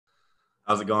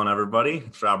How's it going, everybody?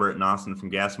 It's Robert and Austin from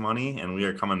Gas Money, and we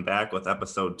are coming back with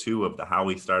episode 2 of the How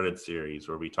We Started series,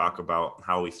 where we talk about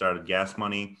how we started Gas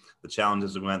Money, the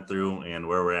challenges we went through, and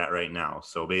where we're at right now.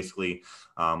 So basically,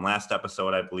 last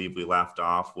episode, I believe we left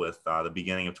off with the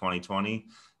beginning of 2020,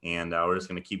 and we're just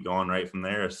going to keep going right from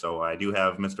there. So I do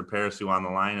have Mr. Parasu on the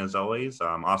line, as always.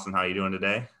 Austin, how are you doing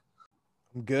today?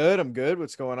 I'm good. I'm good.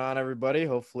 What's going on, everybody?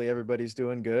 Hopefully, everybody's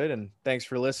doing good. And thanks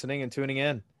for listening and tuning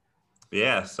in.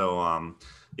 Yeah, so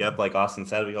yep, like Austin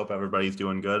said, we hope everybody's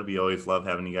doing good. We always love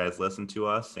having you guys listen to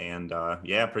us, and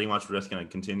yeah, pretty much we're just gonna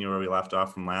continue where we left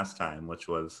off from last time, which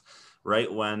was right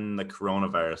when the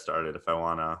coronavirus started. If I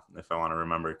wanna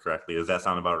remember correctly, does that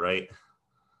sound about right?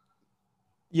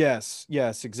 Yes,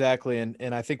 yes, exactly.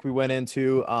 And I think we went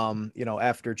into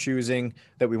after choosing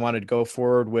that we wanted to go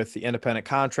forward with the independent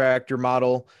contractor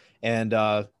model, and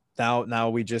now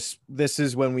we just this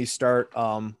is when we start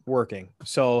working.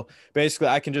 So basically,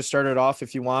 I can just start it off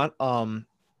if you want.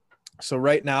 So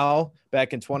right now,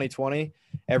 back in 2020,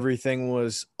 everything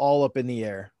was all up in the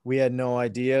air. We had no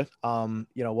idea,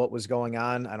 what was going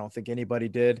on. I don't think anybody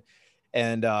did.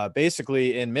 And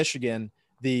basically, in Michigan,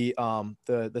 the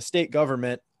state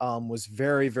government was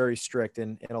very very strict,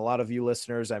 and a lot of you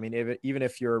listeners, I mean, even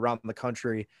if you're around the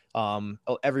country,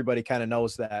 everybody kind of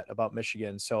knows that about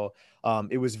Michigan. So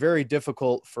it was very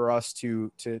difficult for us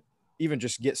to even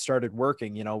just get started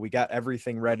working. We got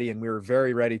everything ready, and we were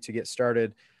very ready to get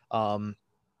started. um,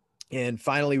 and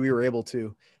finally, we were able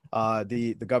to.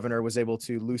 The governor was able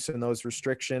to loosen those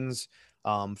restrictions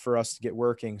for us to get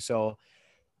working. So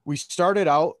we started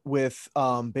out with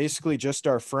basically just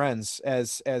our friends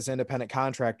as independent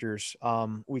contractors.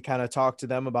 We kind of talked to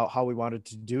them about how we wanted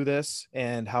to do this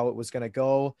and how it was going to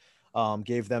go.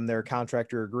 Gave them their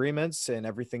contractor agreements, and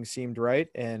everything seemed right.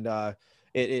 And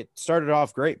it started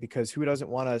off great, because who doesn't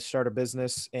want to start a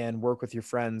business and work with your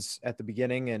friends at the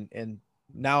beginning, and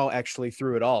now actually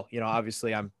through it all.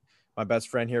 Obviously, I'm my best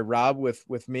friend here, Rob,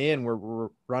 with me, and we're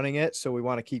running it. So we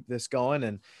want to keep this going.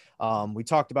 And we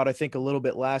talked about, I think, a little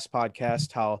bit last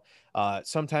podcast, how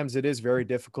sometimes it is very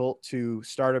difficult to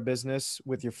start a business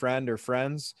with your friend or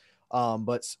friends.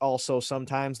 But also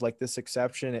sometimes, like this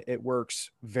exception, it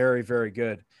works very, very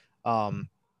good. Um,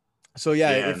 so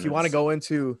yeah, Yeah, if and you want to it's go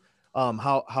into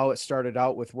how it started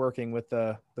out with working with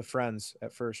the friends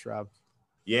at first, Rob.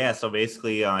 yeah. So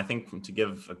basically, I think to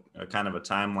give a kind of a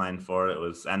timeline for it, it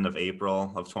was end of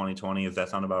April of 2020. Does that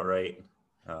sound about right?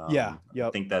 Yeah. I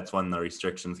Yep. think that's when the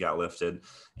restrictions got lifted.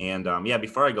 And yeah,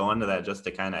 before I go into that, just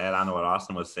to kind of add on to what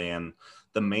Austin was saying,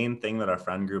 the main thing that our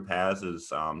friend group has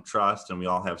is trust, and we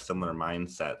all have similar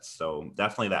mindsets. So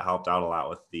definitely that helped out a lot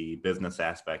with the business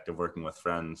aspect of working with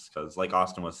friends. Because like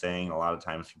Austin was saying, a lot of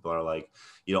times people are like,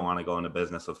 you don't want to go into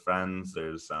business with friends.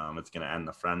 It's going to end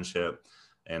the friendship,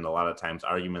 and a lot of times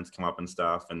arguments come up and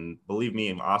stuff. And believe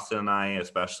me, Austin and I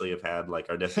especially have had like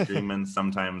our disagreements.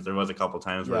 Sometimes there was a couple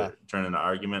times where Yeah. it turned into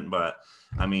argument, but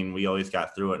I mean, we always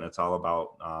got through it, and it's all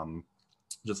about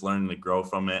just learning to grow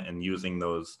from it and using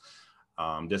those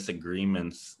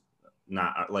disagreements.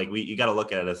 Not like you got to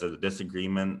look at it as a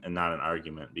disagreement and not an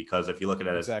argument, because if you look at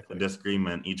it as a Exactly.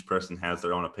 disagreement, each person has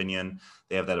their own opinion.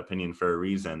 They have that opinion for a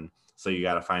reason, so you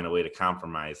got to find a way to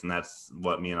compromise, and that's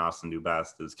what me and Austin do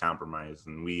best, is compromise,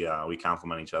 and we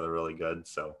complement each other really good.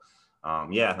 So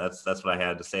yeah, that's what I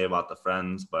had to say about the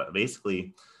friends. But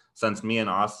basically, since me and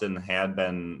Austin had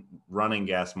been running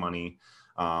Gas Money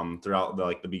throughout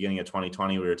the beginning of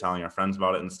 2020, we were telling our friends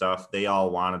about it and stuff. They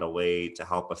all wanted a way to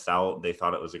help us out. They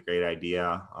thought it was a great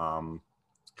idea.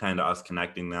 Kind of us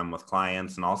connecting them with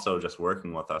clients, and also just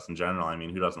working with us in general. I mean,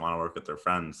 who doesn't want to work with their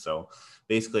friends? So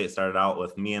basically, it started out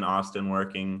with me and Austin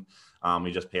working.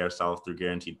 We just pay ourselves through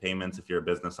guaranteed payments. If you're a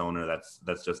business owner,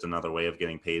 that's just another way of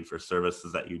getting paid for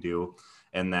services that you do.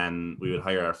 And then we would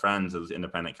hire our friends as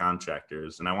independent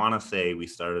contractors. And I want to say we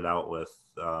started out with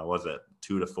was it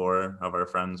 2 to 4 of our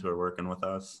friends who are working with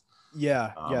us?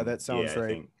 Yeah. Yeah. That Yeah, sounds I right.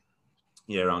 think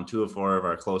yeah, around 2 or 4 of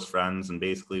our close friends. And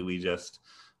basically we just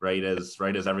right as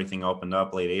everything opened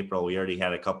up late April, we already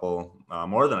had a couple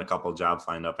more than a couple jobs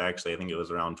lined up. Actually, I think it was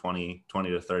around 20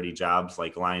 to 30 jobs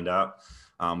like lined up.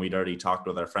 We'd already talked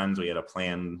with our friends. We had a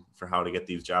plan for how to get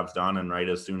these jobs done, and right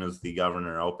as soon as the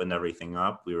governor opened everything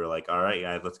up, we were like, all right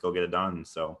guys, let's go get it done.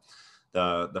 So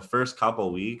the first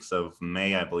couple weeks of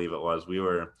May, I believe it was, we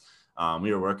were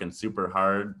working super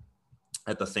hard.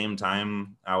 At the same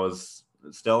time, I was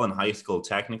still in high school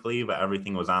technically, but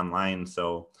everything was online.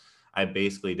 So I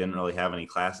basically didn't really have any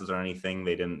classes or anything.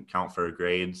 They didn't count for a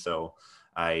grade. So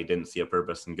I didn't see a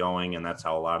purpose in going. And that's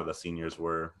how a lot of the seniors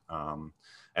were.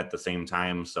 at the same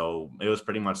time. So it was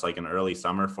pretty much like an early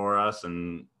summer for us.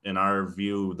 And in our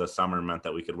view, the summer meant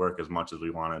that we could work as much as we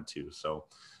wanted to. So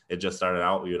it just started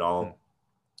out, we would all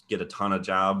get a ton of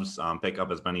jobs, pick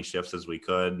up as many shifts as we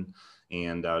could,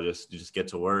 and just get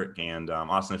to work. And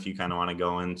Austin, if you kind of want to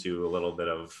go into a little bit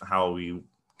of how we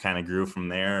kind of grew from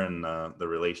there and the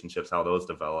relationships, how those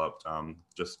developed.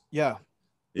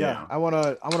 Yeah, I want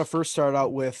to first start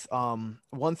out with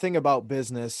one thing about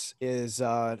business is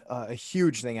a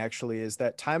huge thing actually is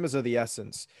that time is of the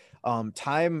essence.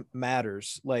 Time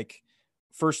matters. Like,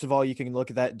 first of all, you can look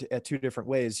at that at two different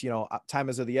ways. Time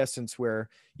is of the essence where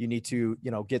you need to,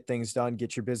 get things done,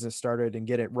 get your business started and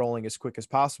get it rolling as quick as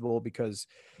possible, because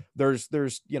there's,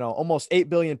 almost 8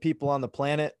 billion people on the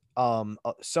planet.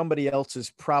 Somebody else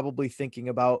is probably thinking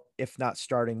about, if not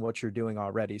starting, what you're doing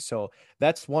already. So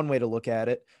that's one way to look at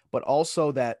it, but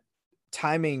also that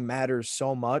timing matters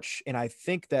so much. And I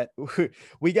think that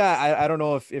I don't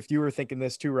know if you were thinking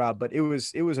this too, Rob, but it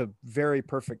was a very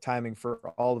perfect timing for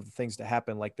all of the things to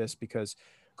happen like this, because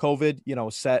COVID,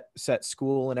 set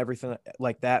school and everything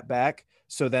like that back.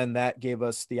 So then that gave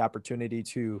us the opportunity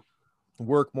to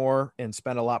work more and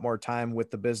spend a lot more time with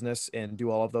the business and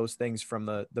do all of those things from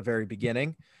the very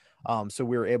beginning. So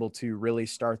we were able to really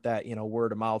start that,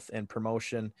 word of mouth and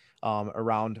promotion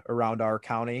around our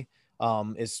county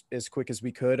as quick as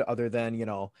we could, other than,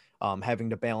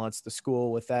 having to balance the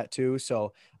school with that too.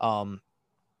 So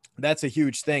that's a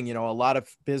huge thing. A lot of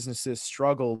businesses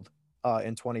struggled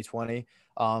in 2020.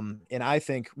 And I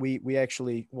think we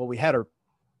actually, we had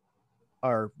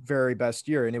our very best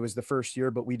year, and it was the first year,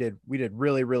 but we did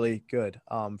really, really good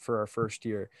for our first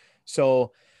year.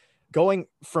 So going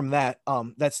from that,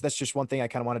 that's just one thing I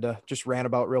kind of wanted to just rant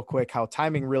about real quick, how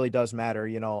timing really does matter.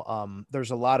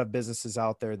 There's a lot of businesses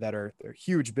out there that they're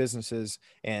huge businesses,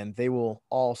 and they will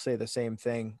all say the same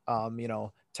thing.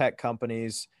 Tech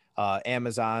companies,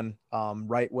 Amazon,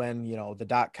 right when,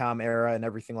 the .com era and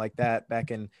everything like that,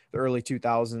 back in the early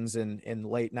 2000s and in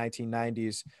late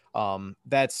 1990s,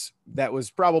 that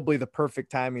was probably the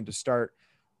perfect timing to start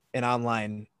an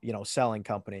online, selling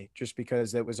company, just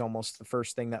because it was almost the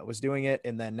first thing that was doing it.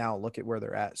 And then now look at where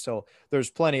they're at. So there's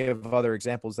plenty of other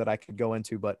examples that I could go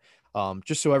into, but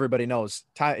just so everybody knows,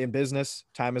 time in business,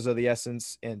 time is of the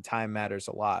essence, and time matters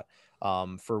a lot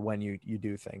for when you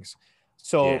do things.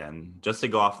 So yeah, and just to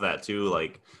go off of that too,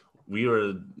 like we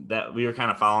were kind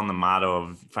of following the motto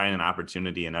of finding an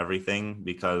opportunity in everything,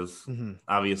 because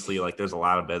obviously, like, there's a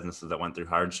lot of businesses that went through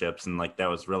hardships and like that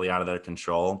was really out of their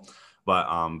control.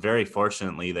 But very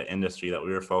fortunately, the industry that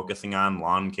we were focusing on,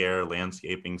 lawn care,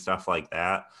 landscaping, stuff like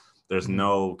that, there's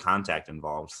no contact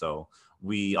involved. So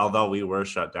although we were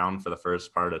shut down for the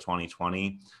first part of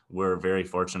 2020, we're very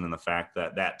fortunate in the fact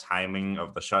that that timing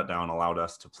of the shutdown allowed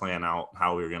us to plan out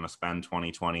how we were going to spend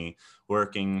 2020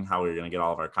 working, how we were going to get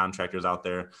all of our contractors out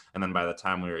there. And then by the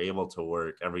time we were able to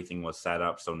work, everything was set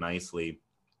up so nicely.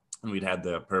 And we'd had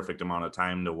the perfect amount of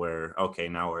time to where, okay,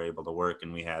 now we're able to work,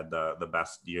 and we had the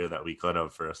best year that we could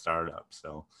have for a startup.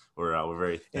 So we're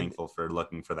very thankful for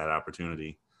looking for that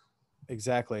opportunity.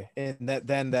 Exactly. And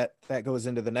that goes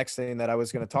into the next thing that I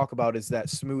was going to talk about, is that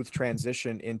smooth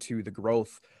transition into the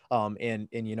growth and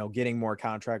getting more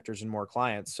contractors and more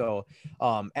clients. So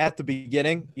at the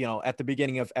beginning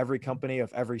of every company,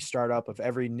 of every startup, of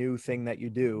every new thing that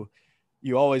you do,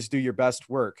 you always do your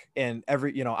best work, and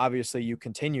obviously you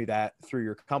continue that through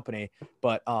your company.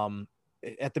 But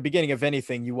at the beginning of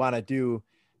anything, you want to do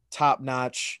top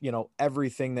notch,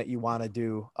 everything that you want to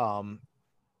do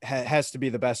has to be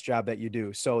the best job that you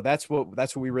do. So that's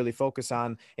what we really focus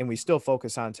on, and we still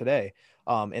focus on today.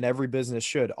 And every business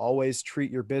should always treat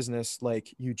your business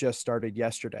like you just started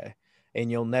yesterday,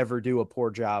 and you'll never do a poor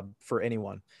job for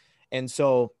anyone. And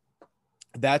so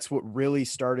that's what really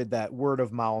started that word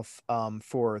of mouth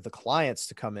for the clients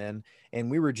to come in. And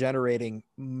we were generating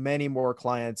many more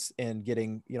clients and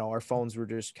getting, our phones were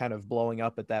just kind of blowing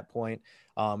up at that point.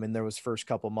 And there was first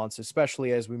couple months,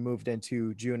 especially as we moved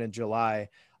into June and July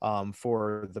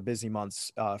for the busy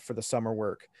months for the summer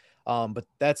work. But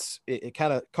it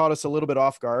kind of caught us a little bit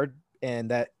off guard.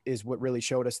 And that is what really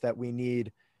showed us that we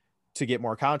need to get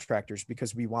more contractors,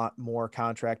 because we want more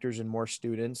contractors and more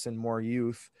students and more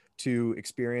youth to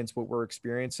experience what we're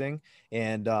experiencing,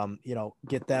 and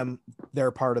get them their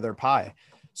part of their pie.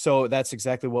 So that's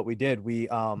exactly what we did.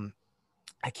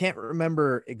 I can't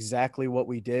remember exactly what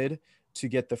we did to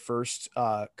get the first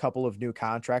couple of new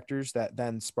contractors that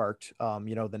then sparked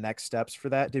the next steps for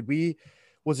that.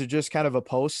 Was it just kind of a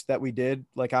post that we did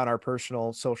like on our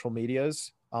personal social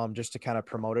medias just to kind of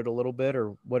promote it a little bit,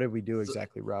 or what did we do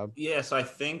exactly, Rob? Yeah, so I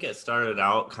think it started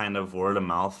out kind of word of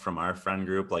mouth from our friend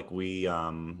group. Like we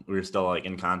were still like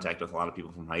in contact with a lot of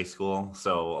people from high school.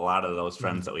 So a lot of those Mhm.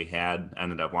 friends that we had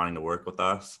ended up wanting to work with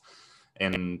us.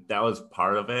 And that was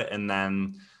part of it. And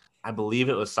then I believe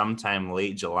it was sometime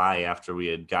late July after we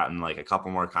had gotten like a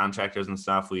couple more contractors and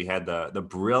stuff. We had the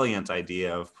brilliant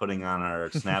idea of putting on our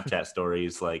Snapchat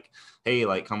stories like, hey,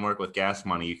 like come work with Gas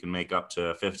Money. You can make up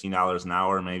to $15 an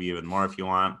hour, maybe even more if you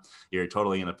want. You're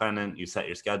totally independent. You set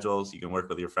your schedules. You can work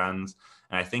with your friends.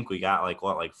 And I think we got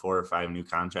like 4 or 5 new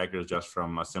contractors just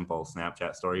from a simple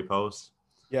Snapchat story post.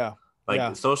 Yeah. Like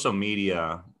Yeah. social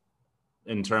media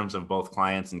in terms of both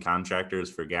clients and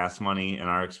contractors for Gas Money in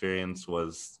our experience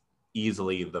was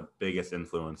easily the biggest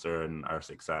influencer in our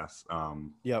success,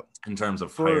 Yep. in terms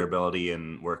of For hireability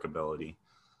and workability.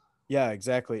 Yeah,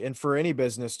 exactly. And for any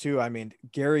business too, I mean,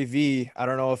 Gary V, I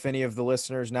don't know if any of the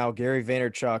listeners now, Gary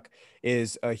Vaynerchuk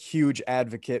is a huge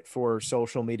advocate for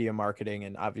social media marketing.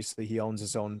 And obviously he owns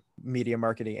his own media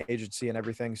marketing agency and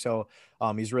everything. So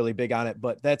he's really big on it.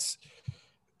 But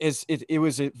it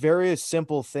was a very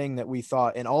simple thing that we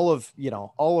thought, and all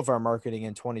of our marketing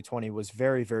in 2020 was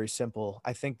very, very simple.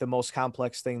 I think the most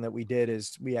complex thing that we did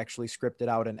is we actually scripted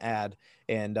out an ad,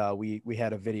 and we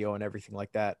had a video and everything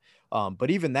like that. But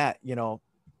even that,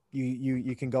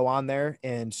 you can go on there,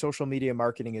 and social media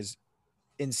marketing is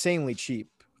insanely cheap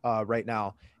right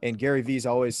now. And Gary Vee's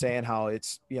always saying how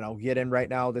it's, get in right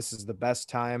now. This is the best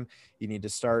time. You need to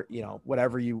start,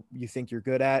 whatever you think you're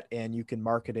good at, and you can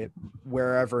market it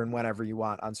wherever and whenever you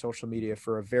want on social media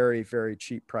for a very, very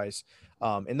cheap price.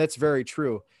 And that's very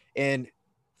true. And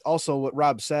also what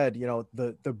Rob said,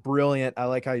 the brilliant, I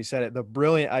like how you said it, the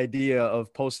brilliant idea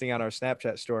of posting on our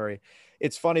Snapchat story.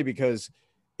 It's funny because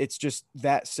it's just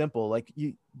that simple. Like,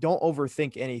 you don't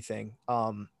overthink anything.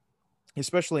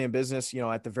 Especially in business,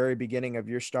 at the very beginning of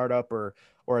your startup, or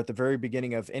at the very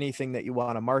beginning of anything that you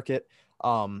want to market.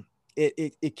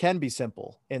 It can be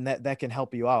simple, and that can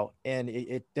help you out, and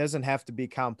it doesn't have to be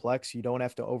complex. You don't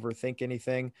have to overthink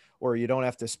anything, or you don't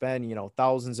have to spend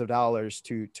thousands of dollars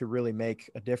to really make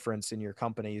a difference in your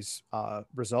company's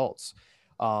results.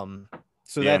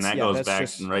 So Yeah, and that's that yeah goes that's back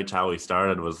just right to how we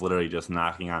started, was literally just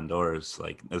knocking on doors,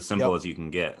 like as simple Yep. as you can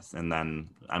get. And then,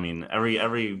 I mean,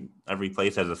 every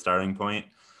place has a starting point.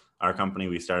 Our company,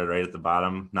 we started right at the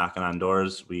bottom, knocking on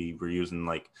doors. We were using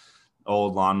like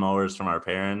old lawnmowers from our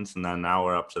parents, and then now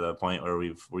we're up to the point where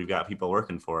we've got people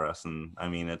working for us. And I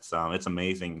mean, it's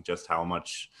amazing just how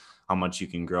much you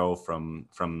can grow from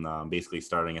basically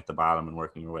starting at the bottom and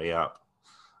working your way up.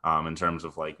 In terms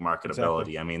of like Exactly.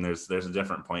 marketability. I mean, there's a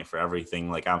different point for everything.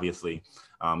 Like obviously,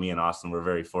 me and Austin were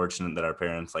very fortunate that our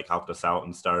parents like helped us out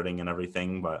in starting and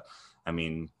everything. But I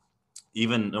mean,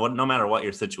 no matter what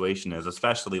your situation is,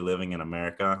 especially living in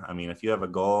America, I mean, if you have a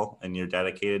goal and you're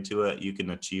dedicated to it, you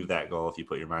can achieve that goal if you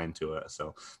put your mind to it.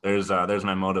 So there's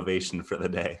my motivation for the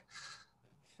day.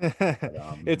 But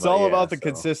It's but all yeah, about the so.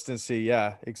 consistency.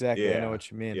 Yeah, exactly. I know Yeah. what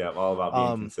you mean. Yeah, all about being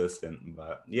Um, consistent.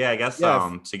 But yeah, I guess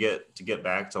yeah, to get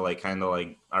back to like kind of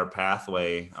like our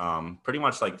pathway, pretty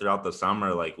much like throughout the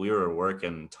summer, like we were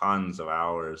working tons of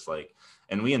hours, like,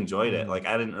 and we enjoyed it. mhm. Like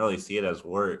I didn't really see it as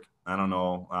work. I don't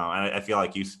know. I feel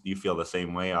like you feel the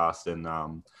same way, Austin.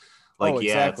 Oh, Like,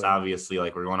 yeah, it's exactly. obviously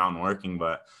like we're going out and working,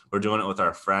 but we're doing it with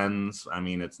our friends. I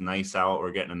mean, it's nice out.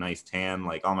 We're getting a nice tan.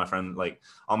 All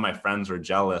my friends were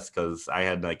jealous because I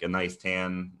had like a nice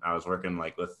tan. I was working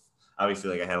like with,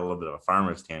 obviously, like I had a little bit of a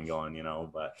farmer's tan going,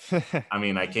 but I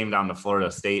mean, I came down to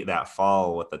Florida State that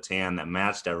fall with a tan that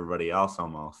matched everybody else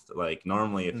almost. Like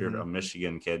normally, if you're hmm a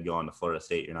Michigan kid going to Florida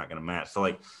State, you're not going to match. So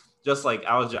like,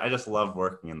 I just loved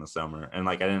working in the summer, and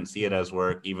like I didn't see it hmm as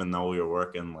work, even though we were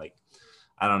working like,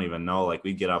 I don't even know. Like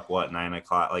we'd get up 9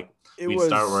 o'clock. Like It we'd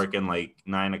start was working like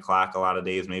 9 o'clock a lot of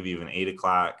days, maybe even 8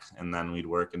 o'clock, and then we'd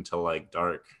work until like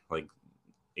dark, like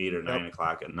eight or Yep. 9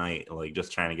 o'clock at night, like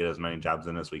just trying to get as many jobs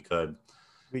in as we could.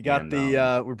 We got And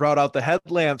the we brought out the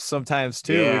headlamps sometimes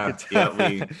too. We yeah, could yeah,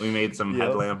 we made some Yep.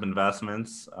 headlamp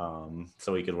investments,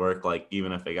 so we could work like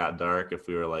even if it got dark. If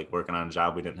we were like working on a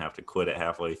job, we didn't have to quit it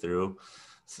halfway through.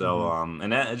 So, hmm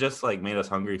and that it just like made us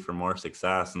hungry for more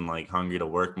success and like hungry to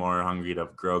work more, hungry to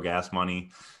grow Gas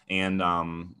Money. And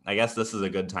I guess this is a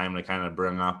good time to kind of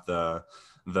bring up the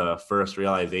first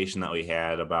realization that we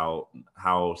had about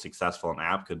how successful an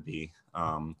app could be,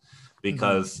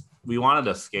 hmm because we wanted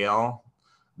to scale.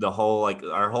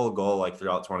 Our whole goal like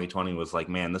throughout 2020 was like,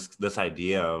 man, this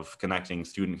idea of connecting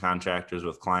student contractors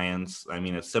with clients, I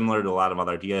mean, it's similar to a lot of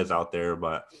other ideas out there,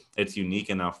 but it's unique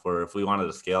enough where if we wanted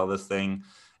to scale this thing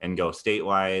and go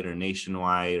statewide or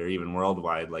nationwide or even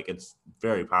worldwide, like it's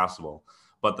very possible.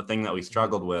 But the thing that we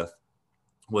struggled with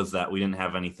was that we didn't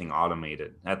have anything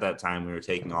automated. At that time, we were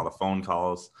taking all the phone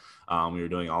calls. We were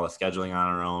doing all the scheduling on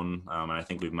our own. And I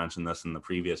think we've mentioned this in the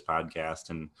previous podcast.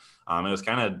 And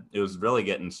it was really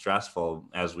getting stressful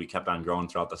as we kept on growing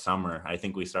throughout the summer. I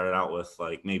think we started out with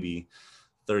like maybe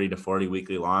 30 to 40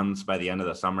 weekly lawns. By the end of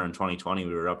the summer in 2020,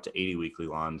 we were up to 80 weekly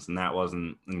lawns. And that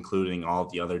wasn't including all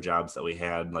of the other jobs that we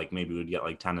had. Like maybe we'd get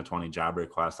like 10 to 20 job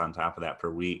requests on top of that per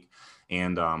week.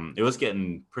 And it was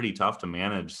getting pretty tough to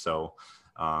manage. So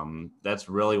that's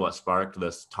really what sparked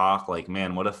this talk. Like,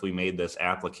 man, what if we made this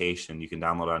application you can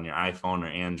download on your iPhone or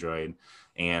Android,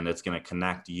 and it's going to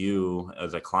connect you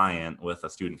as a client with a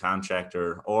student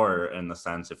contractor, or in the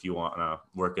sense, if you want to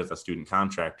work as a student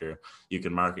contractor, you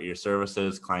can market your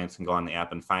services. Clients can go on the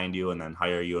app and find you and then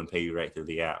hire you and pay you right through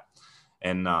the app.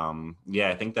 And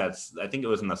I think it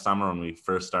was in the summer when we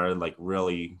first started like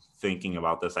really thinking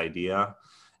about this idea.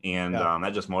 And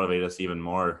that just motivated us even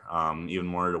more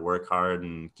to work hard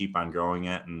and keep on growing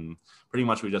it. And pretty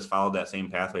much we just followed that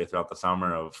same pathway throughout the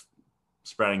summer of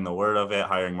spreading the word of it,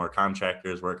 hiring more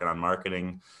contractors, working on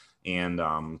marketing. And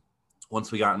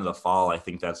once we got into the fall, I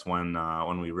think that's when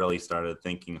we really started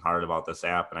thinking hard about this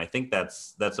app. And I think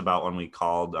that's about when we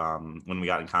called, when we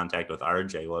got in contact with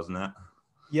RJ, wasn't it?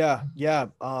 Yeah.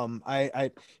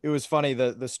 It was funny,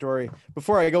 the story.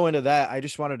 Before I go into that, I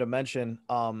just wanted to mention,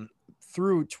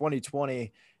 through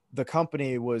 2020, the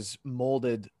company was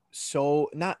molded so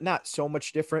not so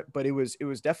much different, but it was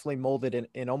definitely molded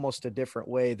in almost a different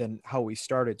way than how we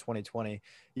started 2020.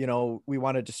 You know, we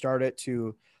wanted to start it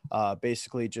to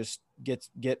basically just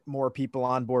get more people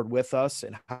on board with us,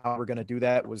 and how we're going to do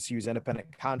that was use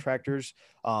independent contractors.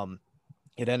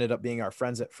 It ended up being our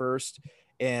friends at first,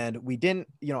 and we didn't,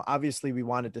 obviously we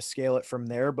wanted to scale it from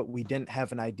there, but we didn't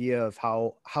have an idea of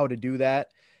how to do that.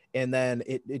 And then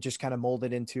it just kind of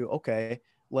molded into, okay,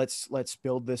 let's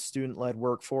build this student-led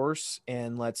workforce,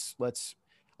 and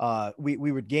we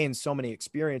would gain so many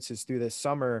experiences through this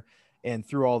summer and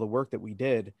through all the work that we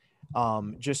did,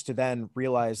 just to then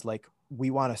realize like we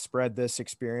want to spread this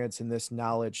experience and this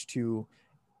knowledge to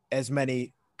as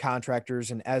many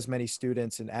contractors and as many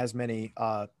students and as many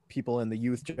people in the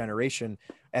youth generation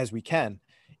as we can.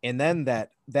 And then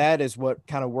that is what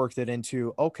kind of worked it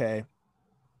into, okay,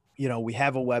 we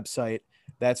have a website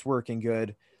that's working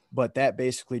good, but that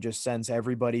basically just sends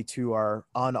everybody to our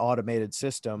unautomated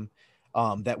system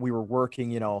that we were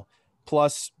working,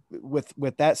 plus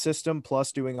with that system,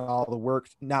 plus doing all the work,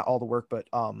 not all the work, but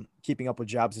keeping up with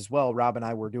jobs as well. Rob and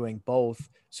I were doing both.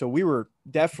 So we were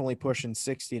definitely pushing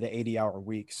 60 to 80 hour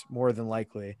weeks, more than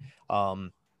likely.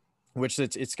 Which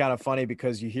it's kind of funny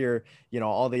because you hear,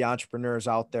 all the entrepreneurs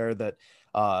out there that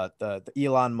the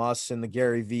Elon Musk and the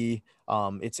Gary V,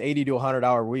 it's 80 to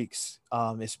 100-hour weeks,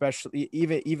 especially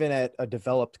even at a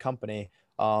developed company.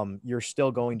 You're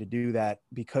still going to do that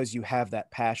because you have that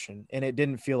passion, and it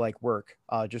didn't feel like work.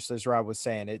 Just as Rob was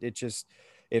saying,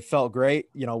 it felt great.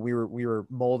 We were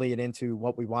molding it into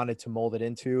what we wanted to mold it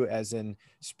into, as in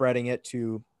spreading it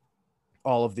to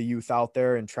all of the youth out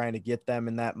there and trying to get them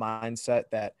in that mindset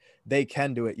that they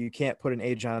can do it. You can't put an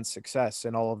age on success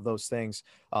and all of those things.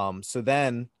 So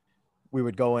then we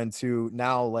would go into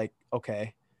now, like,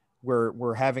 okay,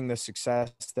 we're having the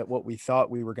success that what we thought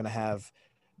we were going to have.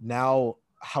 Now,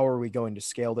 how are we going to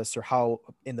scale this, or how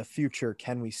in the future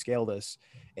can we scale this?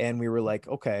 And we were like,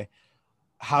 okay,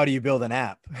 how do you build an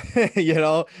app?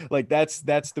 Like that's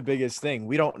the biggest thing.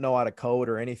 We don't know how to code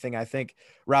or anything. I think,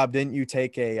 Rob, didn't you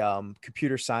take a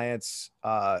computer science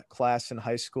class in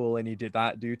high school, and you did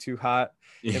not do too hot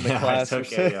in the class? I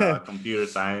took a computer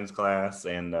science class,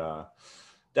 and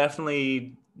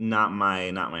definitely not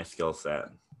my skill set.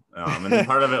 And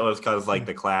part of it was because like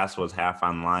the class was half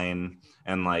online,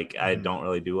 and like I don't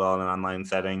really do well in an online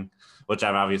setting, which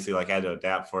I've obviously like had to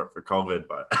adapt for COVID,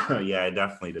 but yeah, I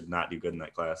definitely did not do good in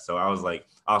that class. So I was like,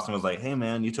 Austin was like, hey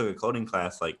man, you took a coding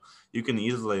class, like you can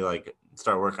easily like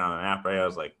start working on an app, right? I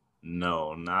was like,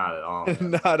 no, not at all.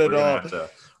 Not at all.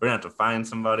 We're gonna have to find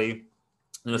somebody. And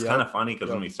it was kind of funny because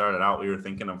when we started out, we were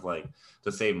thinking of like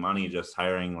to save money, just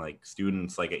hiring like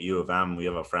students like at U of M. We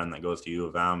have a friend that goes to U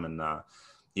of M, and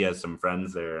he has some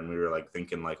friends there, and we were like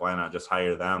thinking like, why not just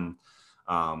hire them?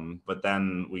 But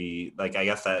then I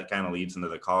guess that kind of leads into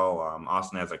the call.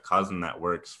 Austin has a cousin that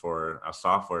works for a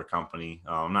software company.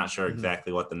 I'm not sure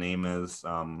exactly what the name is.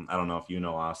 I don't know if you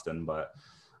know Austin, but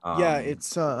yeah,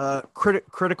 it's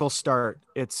Critical Start.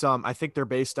 It's I think they're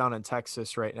based down in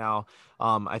Texas right now.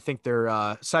 I think they're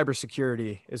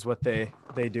cybersecurity is what they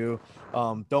do.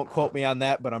 Don't quote me on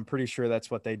that, but I'm pretty sure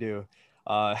that's what they do.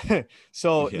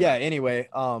 So yeah, anyway,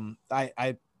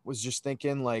 I was just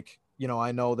thinking like,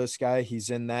 I know this guy, he's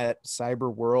in that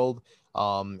cyber world.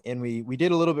 And we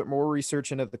did a little bit more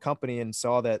research into the company and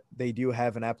saw that they do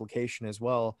have an application as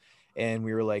well. And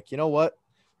we were like, you know what?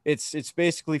 It's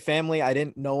basically family. I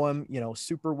didn't know him,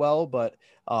 super well, but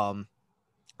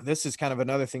this is kind of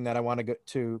another thing that I want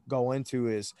to go into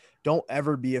is don't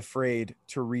ever be afraid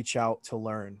to reach out to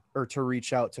learn or to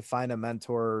reach out to find a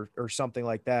mentor or something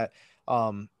like that.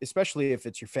 Especially if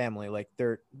it's your family, like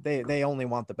they only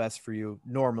want the best for you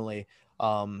normally.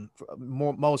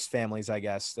 Most families, I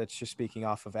guess that's just speaking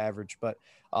off of average, but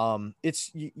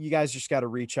it's you guys just got to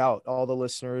reach out, all the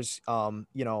listeners.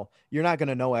 You're not going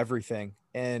to know everything,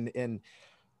 and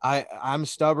I'm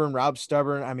stubborn. Rob's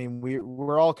stubborn. I mean,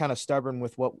 we're all kind of stubborn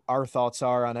with what our thoughts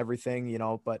are on everything,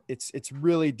 but it's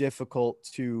really difficult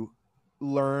to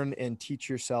learn and teach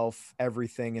yourself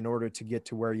everything in order to get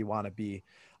to where you want to be.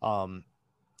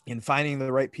 In finding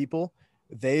the right people,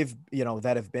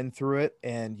 that have been through it,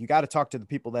 and you got to talk to the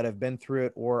people that have been through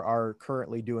it or are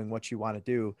currently doing what you want to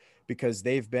do, because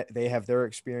they have their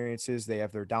experiences, they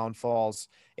have their downfalls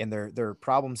and their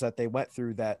problems that they went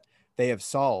through that they have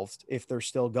solved, if they're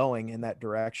still going in that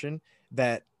direction,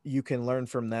 that you can learn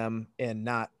from them and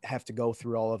not have to go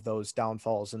through all of those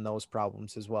downfalls and those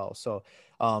problems as well. So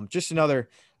just another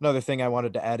thing I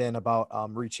wanted to add in about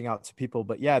reaching out to people.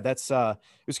 But yeah, that's it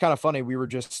was kind of funny.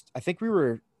 I think we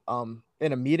were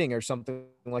in a meeting or something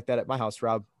like that at my house,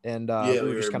 Rob, and Yeah, we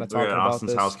were just kind of we were talking at about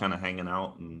Austin's this. house, kind of hanging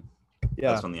out, and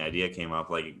Yeah. that's when the idea came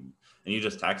up. Like, and you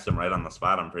just text him right on the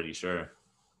spot, I'm pretty sure.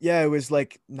 Yeah, it was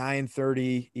like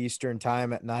 9:30 Eastern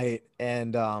time at night.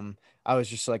 And I was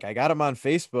just like, I got him on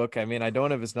Facebook. I mean, I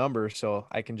don't have his number, so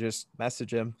I can just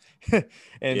message him.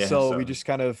 And Yeah, so we so just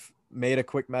kind of made a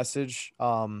quick message.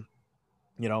 Can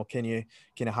you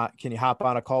hop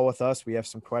on a call with us? We have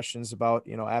some questions about,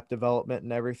 app development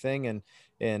and everything,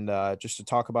 and just to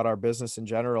talk about our business in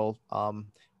general.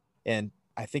 And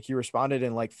I think he responded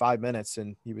in like 5 minutes,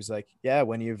 and he was like, yeah,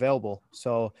 when are you available?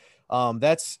 So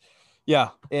that's yeah.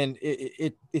 And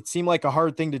it seemed like a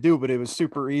hard thing to do, but it was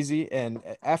super easy. And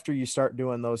after you start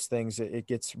doing those things, it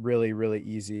gets really, really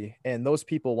easy. And those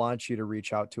people want you to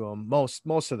reach out to them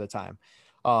most of the time.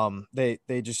 They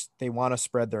want to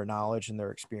spread their knowledge and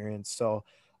their experience. So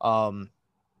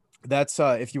that's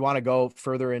if you want to go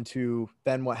further into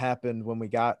then what happened when we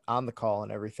got on the call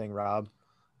and everything, Rob.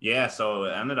 yeah, so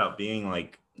it ended up being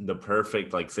like the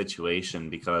perfect like situation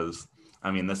because I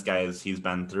mean, this he's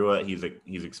been through it.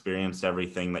 He's experienced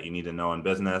everything that you need to know in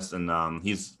business, and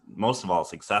he's most of all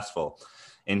successful.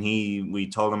 And we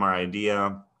told him our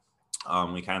idea.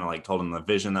 We kind of like told him the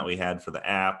vision that we had for the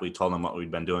app. We told him what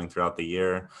we'd been doing throughout the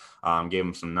year. Gave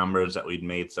him some numbers that we'd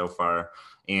made so far,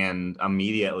 and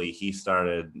immediately he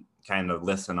started kind of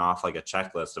listing off like a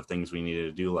checklist of things we needed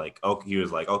to do. Like, okay, he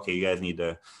was like, okay, you guys need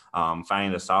to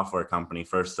find a software company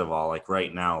first of all, like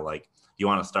right now, like you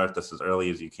want to start this as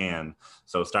early as you can.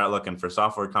 So start looking for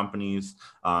software companies.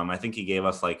 I think he gave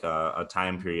us like a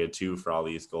time period too for all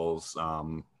these goals.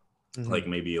 Like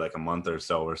maybe like a month or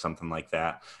so or something like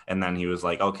that. And then he was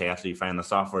like, okay, after you find the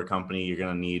software company, you're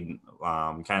going to need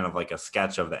kind of like a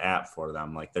sketch of the app for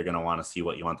them. Like they're going to want to see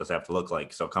what you want this app to look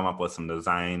like. So come up with some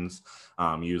designs,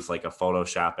 use like a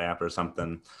Photoshop app or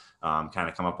something, kind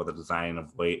of come up with a design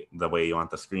of the way you want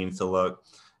the screens to look.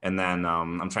 And then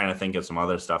I'm trying to think of some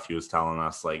other stuff he was telling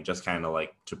us, like just kind of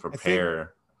like to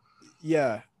prepare.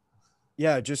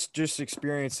 Yeah, just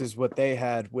experiences what they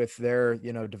had with their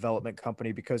development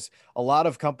company, because a lot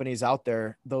of companies out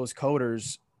there, those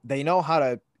coders, they know how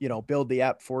to build the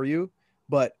app for you,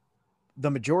 but the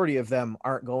majority of them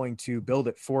aren't going to build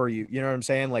it for you. You know what I'm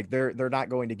saying? Like they're not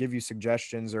going to give you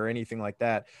suggestions or anything like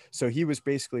that. So he was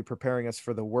basically preparing us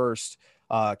for the worst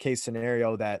case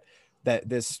scenario, that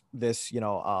this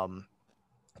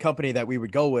company that we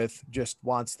would go with just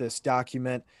wants this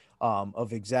document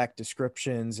of exact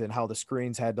descriptions and how the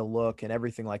screens had to look and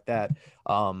everything like that.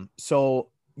 So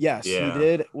yes, he Yeah.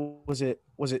 did. Was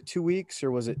it 2 weeks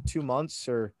or was it 2 months,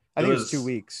 or I think it was 2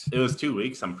 weeks. It was 2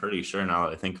 weeks. I'm pretty sure now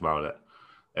that I think about it.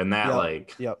 And that Yep.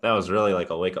 like, Yep. that was really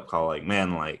like a wake up call. Like,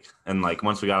 man, like, and like,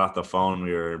 once we got off the phone,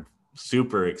 we were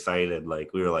super excited.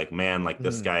 Like we were like, man, like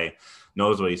this guy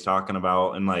knows what he's talking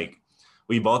about. And like,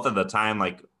 we both at the time,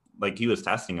 like he was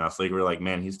testing us. Like we were like,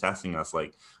 man, he's testing us.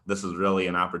 Like this is really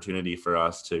an opportunity for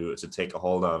us to take a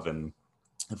hold of. And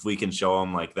if we can show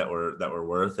him like that we're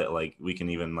worth it, like we can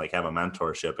even like have a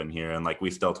mentorship in here. And like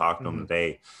we still talk to him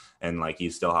today, and like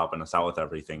he's still helping us out with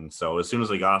everything. So as soon as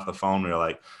we got off the phone, we were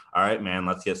like, all right, man,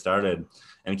 let's get started.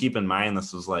 And keep in mind,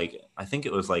 this was like, I think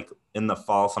it was like in the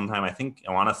fall sometime.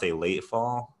 I want to say late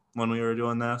fall when we were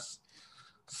doing this.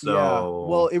 Yeah.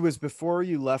 Well, So, it was before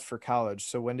you left for college.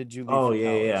 So when did you leave oh for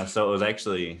yeah. college? So it was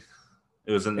actually,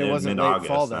 it was It in wasn't late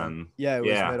fall mid-August then. then. Yeah, it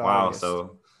was Yeah. Wow. mid-August.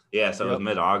 So yeah, so it was Yep.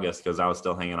 mid-August because I was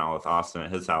still hanging out with Austin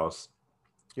at his house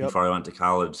Yep. before I went to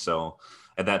college. So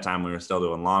at that time, we were still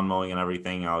doing lawn mowing and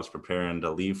everything. I was preparing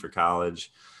to leave for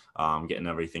college, getting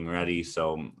everything ready.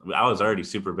 So I was already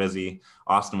super busy.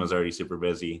 Austin was already super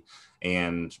busy.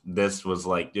 And this was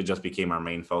like, it just became our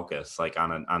main focus, like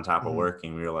on top of Mhm.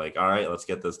 working. We were like, all right, let's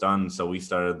get this done. So we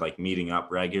started like meeting up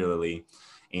regularly.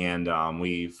 And I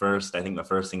think the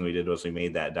first thing we did was we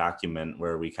made that document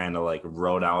where we kind of like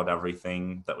wrote out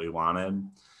everything that we wanted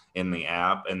in the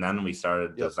app, and then we started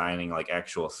Yep. designing like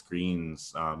actual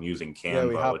screens using Yeah,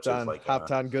 we Canva, which is like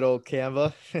hopped on good old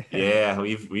Canva. yeah,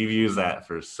 we've used that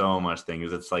for so much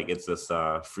things. It's like it's this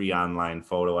free online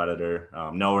photo editor.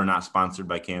 No, we're not sponsored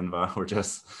by Canva.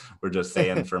 We're just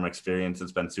saying from experience,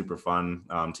 it's been super fun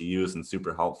to use and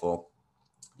super helpful.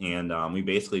 And we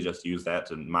basically just use that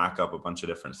to mock up a bunch of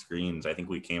different screens. I think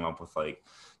we came up with like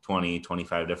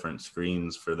 25 different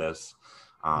screens for this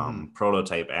Mhm.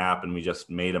 prototype app, and we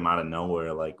just made them out of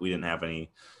nowhere. Like we didn't have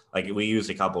any, like we used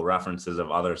a couple references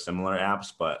of other similar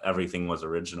apps, but everything was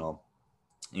original.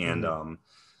 And Mhm.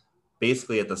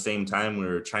 basically at the same time, we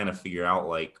were trying to figure out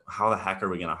like how the heck are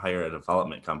we going to hire a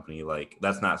development company? Like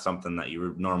that's not something that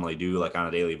you normally do like on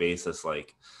a daily basis,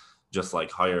 like just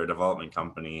like hire a development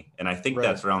company. And I think Right.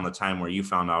 that's around the time where you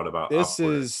found out about This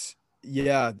Upwork. is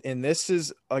yeah, and this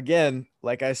is again,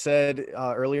 like I said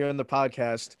earlier in the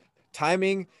podcast,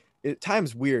 timing.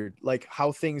 Time's weird, like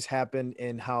how things happen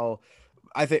and how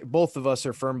I think both of us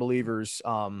are firm believers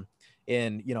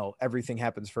in everything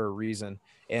happens for a reason,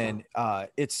 and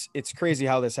it's crazy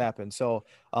how this happened. So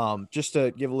just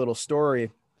to give a little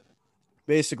story,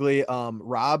 basically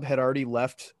Rob had already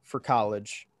left for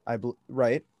college.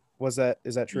 Right? Is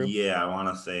that true? Yeah, I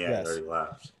want to say I Yes. already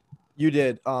left. You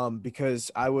did,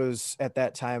 because I was at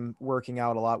that time working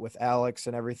out a lot with Alex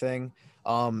and everything.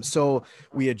 So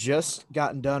we had just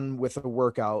gotten done with a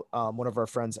workout. One of our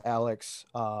friends, Alex,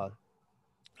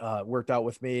 worked out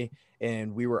with me,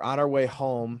 and we were on our way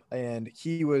home. And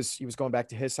he was going back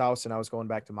to his house, and I was going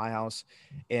back to my house.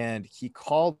 And he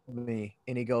called me,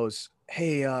 and he goes,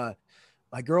 "Hey,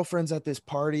 my girlfriend's at this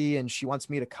party, and she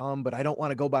wants me to come, but I don't want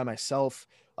to go by myself.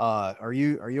 Are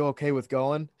you okay with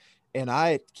going?" And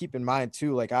I keep in mind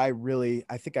too, like I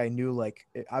think I knew like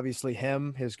obviously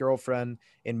him, his girlfriend,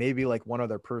 and maybe like one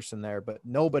other person there, but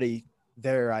nobody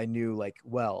there I knew like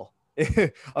well,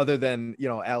 other than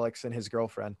Alex and his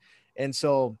girlfriend. And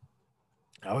so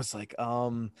I was like,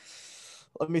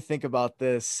 let me think about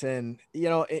this. And,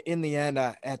 in the end,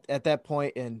 at that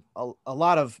point, and a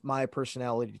lot of my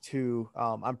personality too,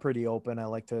 I'm pretty open. I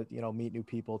like to, meet new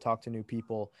people, talk to new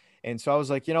people. And so I was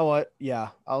like, you know what? Yeah,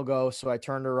 I'll go. So I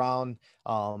turned around,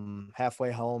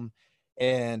 halfway home,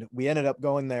 and we ended up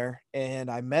going there.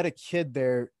 And I met a kid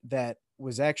there that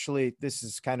was actually, this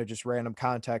is kind of just random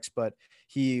context, but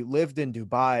he lived in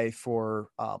Dubai for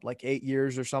like 8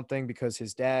 years or something because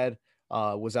his dad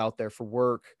was out there for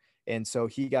work. And so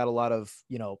he got a lot of,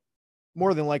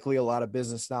 more than likely a lot of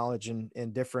business knowledge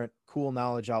and different cool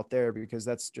knowledge out there because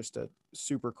that's just a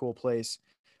super cool place.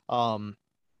 Um,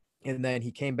 and then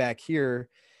he came back here,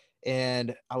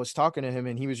 and I was talking to him,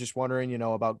 and he was just wondering,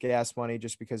 about gas money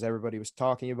just because everybody was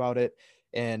talking about it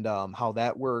and how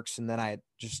that works. And then I had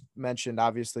just mentioned,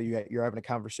 obviously, you're having a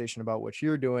conversation about what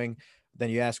you're doing.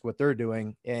 Then you ask what they're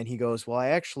doing. And he goes, well, I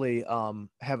actually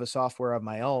have a software of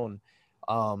my own.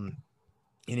 Um,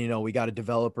 and we got a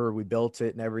developer, we built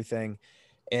it and everything.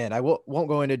 And I won't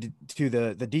go into to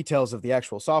the details of the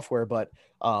actual software, but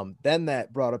then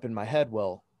that brought up in my head,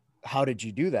 well, how did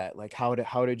you do that? Like how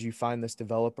did you find this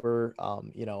developer?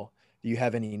 Do you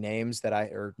have any names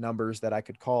or numbers that I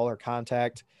could call or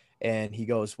contact? And he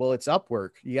goes, well, it's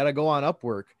Upwork, you got to go on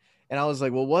Upwork. And I was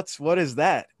like, well, what is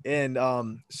that? And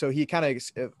so he kind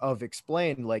of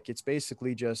explained, like, it's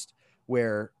basically just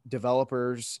where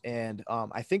developers and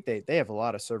I think they have a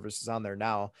lot of services on there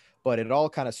now, but it all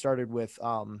kind of started with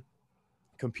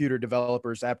computer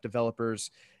developers, app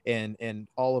developers, and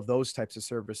all of those types of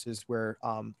services where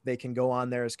they can go on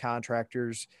there as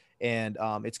contractors, and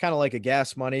it's kind of like a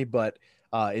gas money, but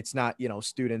it's not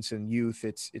students and youth.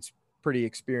 It's pretty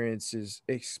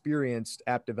experienced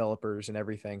app developers and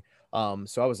everything.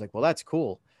 So I was like, well, that's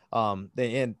cool.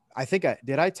 And I think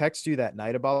I text you that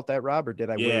night about that, Rob, or did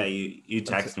I Yeah, wait you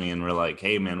until? text me and we're like,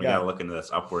 hey man, we got Yeah. to look into this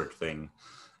Upwork thing.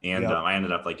 And Yep. I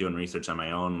ended up like doing research on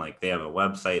my own. Like they have a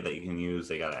website that you can use.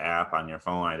 They got an app on your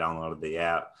phone. I downloaded the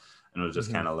app and was just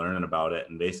Hmm. kind of learning about it.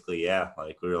 And basically, yeah,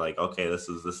 like we were like, okay, this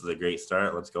is a great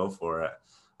start. Let's go for it.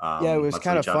 Yeah, it was Let's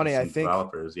kind of reach out to funny. I some think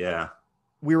developers. Yeah.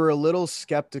 we were a little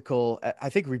skeptical. I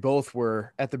think we both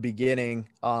were at the beginning.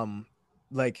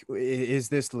 Like, is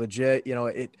this legit? You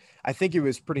know, I think it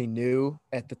was pretty new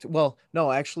at well,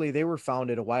 no, actually they were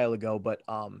founded a while ago, but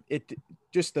it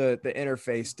just the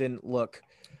interface didn't look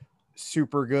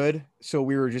super good. So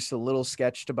we were just a little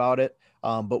sketched about it.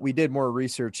 But we did more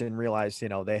research and realized, you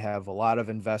know, they have a lot of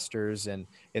investors, and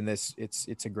in this,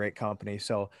 it's a great company.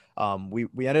 So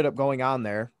we ended up going on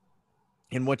there.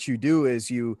 And what you do is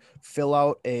you fill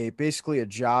out basically a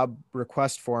job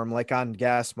request form, like on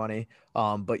Gas Money,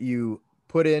 but you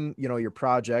put in, you know, your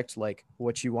project, like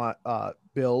what you want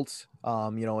built,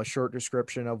 you know, a short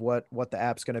description of what the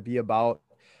app's going to be about,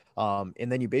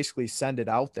 and then you basically send it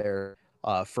out there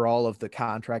for all of the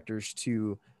contractors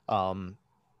to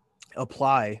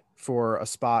apply for a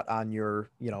spot on your,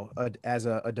 you know, as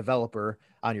a developer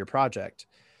on your project.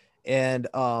 And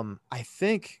I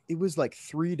think it was like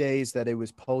 3 days that it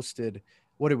was posted.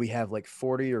 What did we have, like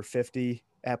 40 or 50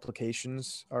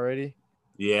 applications already?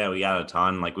 Yeah, we got a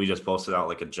ton. Like we just posted out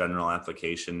like a general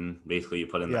application. Basically, you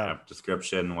put in the Yeah. app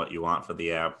description, what you want for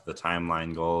the app, the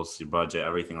timeline, goals, your budget,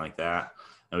 everything like that.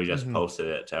 And we just Hmm. posted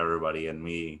it to everybody. And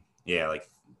like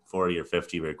 40 or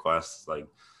 50 requests, like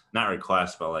not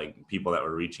requests, but like people that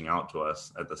were reaching out to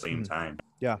us at the same Hmm. time.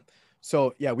 Yeah.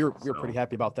 So yeah, we were pretty So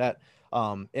happy about that.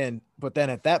 And but then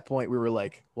at that point we were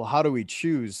like, well, how do we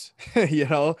choose? You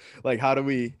know, like how do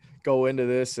we go into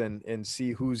this and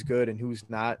see who's good and who's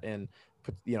not, and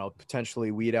you know,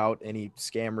 potentially weed out any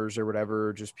scammers or whatever,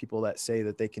 or just people that say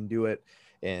that they can do it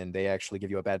and they actually give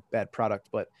you a bad product.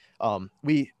 But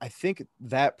I think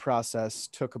that process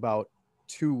took about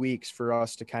 2 weeks for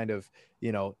us to kind of,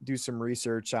 you know, do some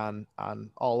research on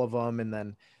all of them, and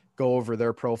then go over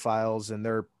their profiles and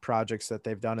their projects that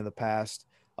they've done in the past.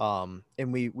 And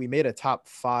we made a top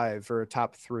 5 or a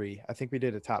top 3. I think we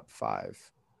did a top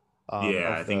 5 yeah,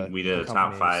 I of think we the did a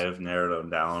top companies. 5, narrowed them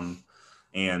down.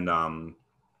 And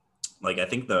like I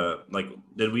think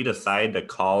did we decide to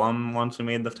call them once we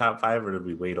made the top 5, or did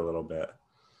we wait a little bit?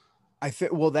 I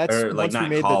think, well, that's Or like once we not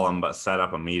made the, call them, but set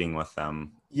up a meeting with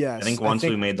them. I yes, think I once we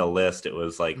think, made the list, it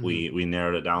was like mhm, we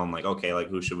narrowed it down. Like, okay, like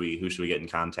who should we get in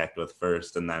contact with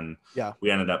first? And then yeah.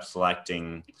 we ended up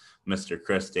selecting Mr.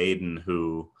 Chris Dayton,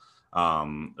 who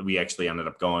we actually ended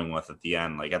up going with at the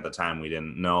end. Like at the time, we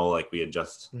didn't know. Like we had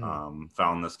just Mhm.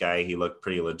 found this guy. He looked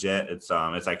pretty legit. It's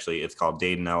called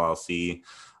Dayton LLC,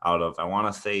 out of I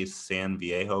want to say San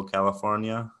Viejo,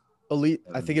 California. Elite,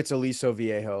 I think And it's Aliso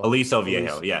Viejo. Aliso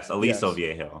Viejo, Elise, yes, Aliso yes,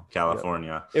 Viejo, yep.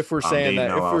 California. If we're saying Dayton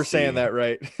that, if we're saying LLC. that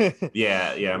right.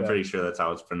 Yeah, I'm Yeah. pretty sure that's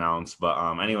how it's pronounced. But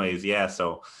anyways, yeah.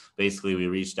 So basically, we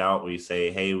reached out. We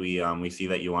say, hey, we see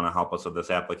that you want to help us with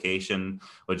this application.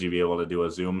 Would you be able to do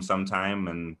a Zoom sometime?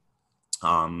 And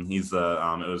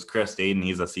it was Chris Dayton.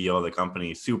 He's the CEO of the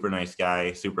company. Super nice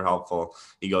guy, super helpful.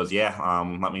 He goes, yeah,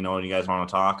 let me know when you guys want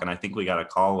to talk. And I think we got a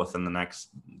call within the next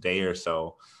day or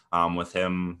so with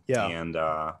him. Yeah. And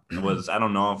I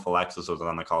don't know if Alexis was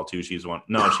on the call too.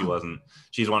 No, she wasn't.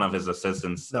 She's one of his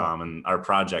assistants No. and our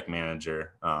project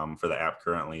manager for the app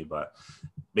currently. But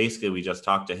basically, we just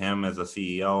talked to him as a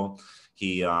CEO.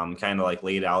 He kind of like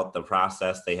laid out the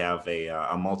process. They have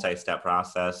a multi-step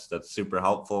process that's super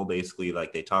helpful. Basically,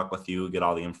 like they talk with you, get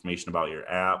all the information about your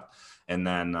app, and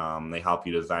then they help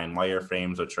you design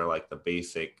wireframes, which are like the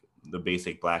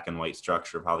basic black and white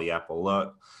structure of how the app will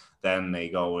look. Then they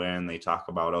go in, they talk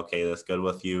about, okay, that's good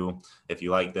with you. If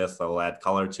you like this, they'll add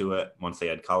color to it. Once they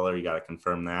add color, you got to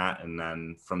confirm that. And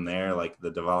then from there, like the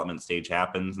development stage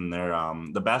happens. And they're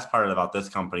the best part about this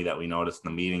company that we noticed in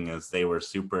the meeting is they were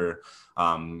super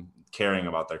caring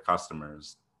about their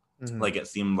customers. Mhm. Like it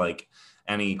seemed like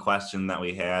any question that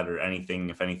we had or anything,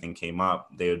 if anything came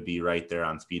up, they would be right there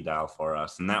on speed dial for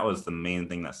us. And that was the main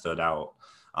thing that stood out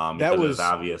That because it was was,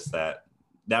 obvious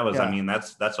that was, I yeah. mean,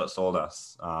 that's what sold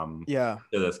us Yeah.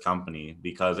 to this company,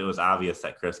 because it was obvious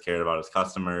that Chris cared about his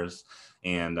customers.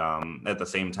 And at the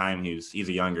same time, he's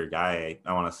a younger guy.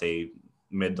 I want to say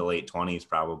mid to late 20s,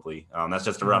 probably. That's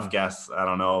just a rough Mhm. guess. I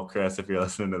don't know, Chris, if you're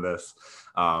listening to this.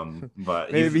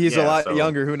 But Maybe he's a yeah, lot so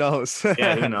younger. Who knows?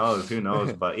 yeah, who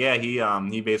knows, but yeah,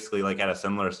 he basically like had a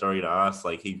similar story to us.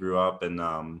 Like he grew up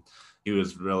and he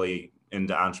was really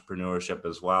into entrepreneurship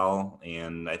as well,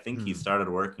 and I think he Mhm. started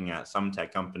working at some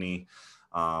tech company,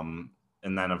 um,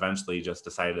 and then eventually just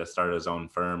decided to start his own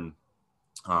firm,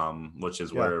 which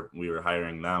is Yeah. where we were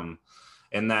hiring them.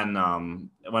 And then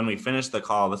when we finished the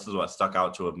call, this is what stuck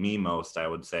out to me most, I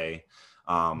would say.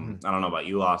 Mhm. I don't know about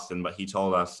you, Austin, but he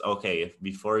told us, okay, if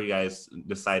before you guys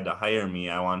decide to hire me,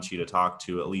 I want you to talk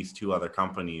to at least 2 other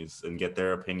companies and get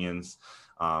their opinions,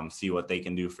 see what they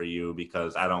can do for you,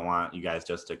 because I don't want you guys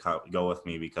just to go with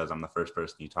me because I'm the first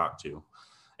person you talk to.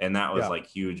 And that was Yeah. like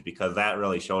huge, because that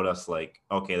really showed us like,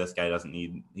 okay, this guy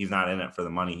he's not in it for the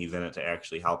money. He's in it to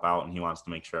actually help out, and he wants to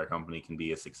make sure our company can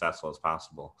be as successful as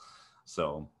possible.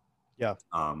 So Yeah,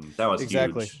 that was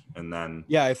exactly. huge. And then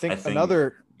Yeah, I I think think,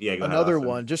 yeah, go ahead, another Austin.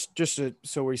 one,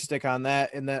 so we stick on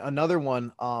that, and then another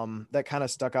one that kind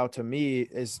of stuck out to me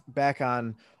is back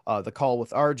on the call with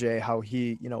RJ, how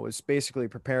he, was basically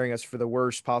preparing us for the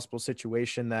worst possible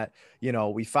situation, that,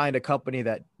 we find a company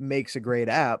that makes a great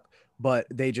app, but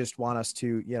they just want us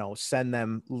to, send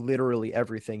them literally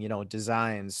everything,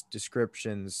 designs,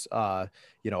 descriptions,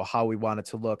 how we want it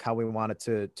to look, how we want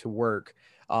it to work.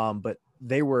 But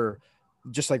they were,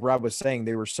 just like Rob was saying,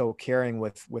 they were so caring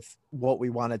with what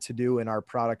we wanted to do in our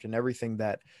product and everything,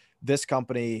 that this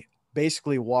company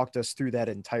basically walked us through that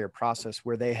entire process,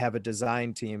 where they have a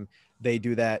design team. They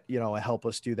do that, help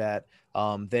us do that.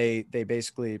 They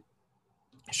basically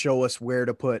show us where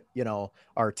to put,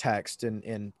 our text,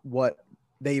 and what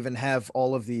they even have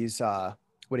all of these, what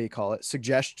do you call it,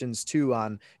 suggestions too,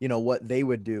 on, what they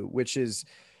would do, which is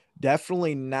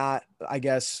definitely not, I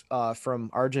guess, from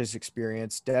RJ's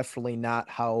experience, definitely not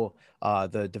how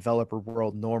the developer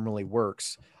world normally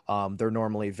works. They're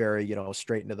normally very,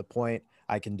 straight into the point.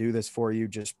 I can do this for you.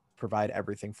 Just provide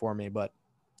everything for me. But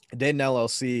Dayton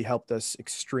LLC helped us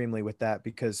extremely with that,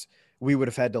 because we would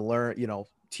have had to learn,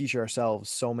 teach ourselves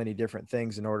so many different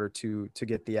things in order to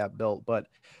get the app built. But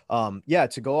yeah,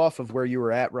 to go off of where you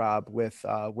were at, Rob, with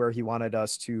where he wanted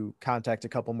us to contact a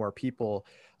couple more people,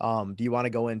 do you want to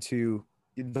go into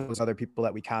those other people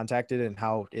that we contacted and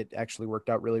how it actually worked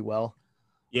out really well?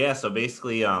 Yeah, so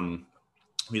basically,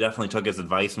 we definitely took his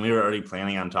advice, and we were already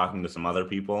planning on talking to some other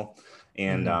people,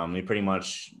 and Mm-hmm. we pretty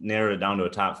much narrowed it down to a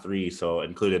top three. So it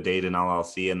included Dayton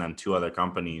LLC and then two other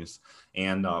companies.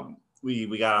 And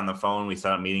we got on the phone, we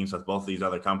set up meetings with both of these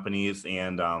other companies,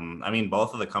 and I mean,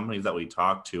 both of the companies that we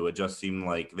talked to, it just seemed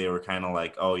like they were kind of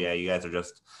like, oh yeah, you guys are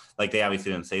just like, they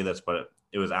obviously didn't say this, but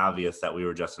it was obvious that we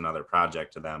were just another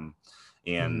project to them.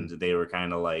 Mm-hmm. And they were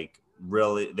kind of like,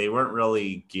 really, they weren't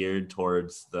really geared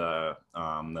towards the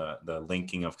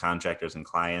linking of contractors and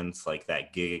clients, like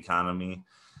that gig economy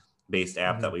based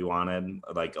app Mm-hmm. that we wanted.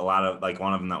 Like a lot of, like,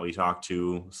 one of them that we talked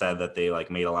to said that they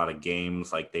like made a lot of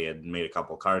games, like they had made a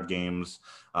couple card games.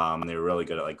 They were really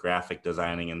good at like graphic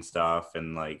designing and stuff,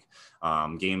 and like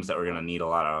games that were going to need a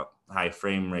lot of high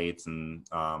frame rates, and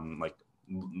like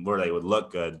where they would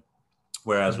look good.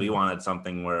 Whereas we Mm-hmm. wanted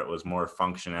something where it was more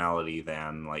functionality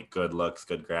than like good looks,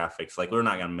 good graphics. Like, we're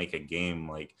not going to make a game,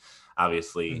 like,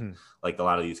 obviously, Mm-hmm. like a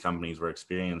lot of these companies were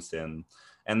experienced in.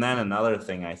 And then another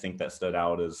thing I think that stood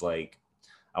out is like,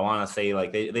 I want to say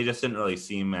like they just didn't really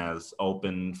seem as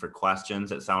open for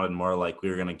questions. It sounded more like we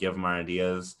were going to give them our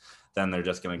ideas, then they're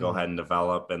just going to go Mm-hmm. ahead and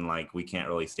develop, and like we can't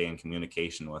really stay in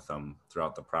communication with them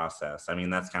throughout the process. I mean,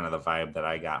 that's kind of the vibe that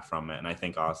I got from it, and I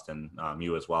think Austin,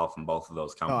 you as well, from both of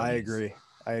those Oh, I companies, agree.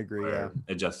 I agree. Yeah. where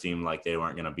it just seemed like they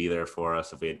weren't going to be there for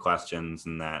us if we had questions,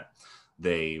 and that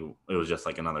it was just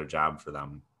like another job for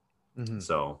them. Mm-hmm.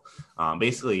 So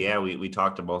basically, yeah, we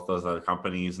talked to both those other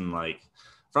companies, and like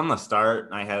from the start,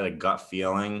 I had a gut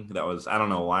feeling that was, I don't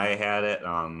know why I had it.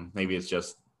 Maybe it's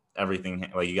just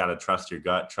everything, like you got to trust your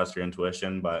gut, trust your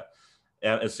intuition. But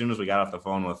as soon as we got off the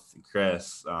phone with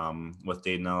Chris, with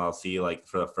Dayton LLC, like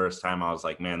for the first time, I was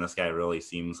like, man, this guy really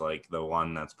seems like the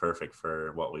one that's perfect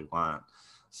for what we want. Mm-hmm.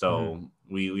 So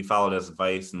we followed his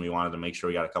advice, and we wanted to make sure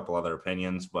we got a couple other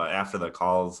opinions. But after the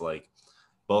calls, like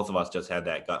both of us just had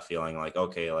that gut feeling, like,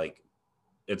 okay, like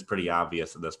it's pretty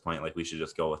obvious at this point, like we should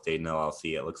just go with Dayton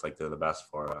LLC. It looks like they're the best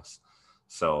for us.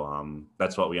 So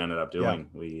that's what we ended up Yeah. doing.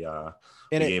 And We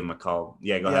it, gave him a call.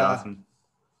 Yeah, go ahead, yeah, Austin.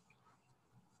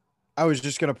 I was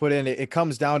just gonna put in, it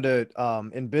comes down to,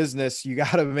 in business, you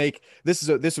got to make, this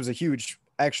was a huge,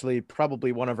 actually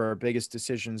probably one of our biggest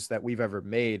decisions that we've ever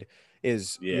made,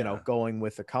 is, Yeah. going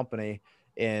with a company.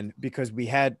 And because we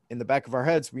had in the back of our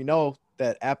heads, we know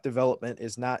that app development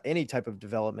is not, any type of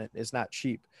development is not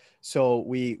cheap. So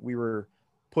we were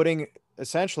putting,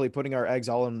 essentially putting our eggs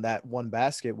all in that one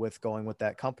basket with going with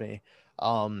that company.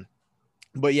 Um,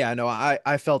 but yeah, no,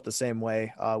 I felt the same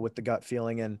way, with the gut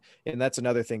feeling. And that's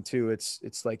another thing too.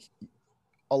 It's like,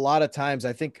 a lot of times,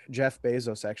 I think Jeff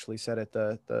Bezos actually said it,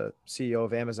 the CEO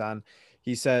of Amazon,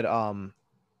 he said,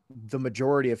 the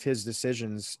majority of his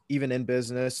decisions, even in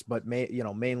business, but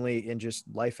mainly in just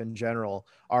life in general,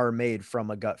 are made from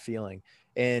a gut feeling.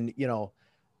 And,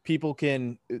 people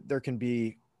there can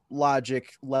be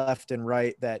logic left and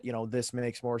right, that, this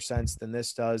makes more sense than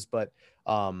this does, but,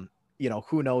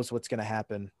 who knows what's going to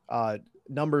happen.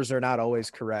 Numbers are not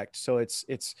always correct. So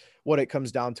it's what it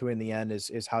comes down to in the end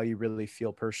is how you really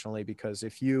feel personally, because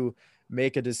if you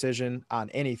make a decision on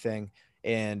anything,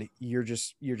 and you're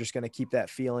just going to keep that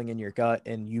feeling in your gut,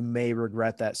 and you may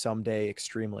regret that someday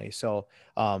extremely. So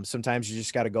sometimes you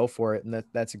just got to go for it. And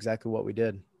that's exactly what we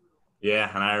did.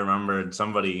 Yeah, and I remembered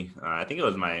somebody. I think it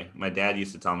was my dad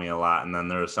used to tell me a lot, and then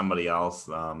there was somebody else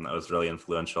that was really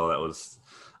influential. That was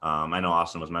I know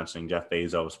Austin was mentioning Jeff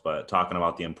Bezos, but talking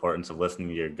about the importance of listening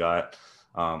to your gut.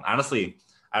 Honestly,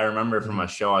 I remember from a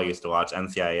show I used to watch,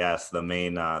 NCIS, the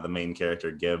main character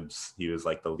Gibbs. He was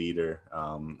like the leader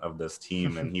of this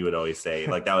team, and he would always say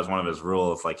like that was one of his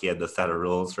rules. Like he had this set of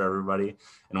rules for everybody,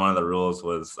 and one of the rules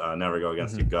was never go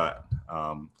against your gut.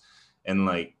 And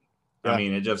like I Yeah.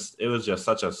 mean, it was just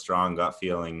such a strong gut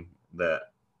feeling that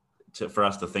for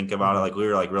us to think about it, like we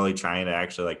were like really trying to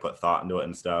actually like put thought into it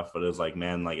and stuff. But it was like,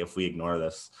 man, like if we ignore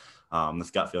this,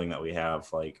 this gut feeling that we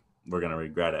have, like we're going to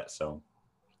regret it. So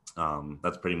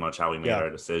that's pretty much how we made our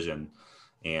decision.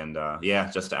 And yeah,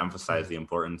 just to emphasize the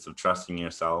importance of trusting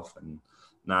yourself and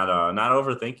not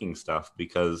overthinking stuff,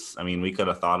 because I mean, we could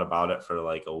have thought about it for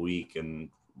like a week and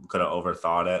could have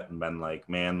overthought it and been like,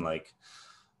 man, like,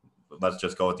 let's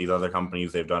just go with these other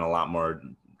companies. They've done a lot more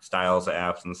styles of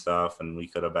apps and stuff, and we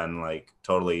could have been like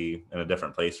totally in a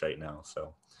different place right now.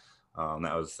 So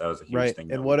that was a huge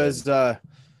thing. And what does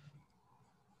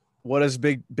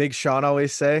Big Sean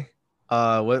always say?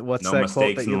 What's no that quote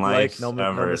mistakes that in you life like? No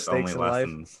ever. It's only mistakes in life.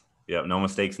 lessons. Yep. No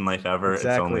mistakes in life ever.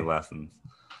 Exactly. It's only lessons.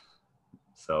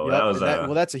 So Yep. that was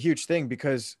that's a huge thing,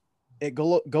 because it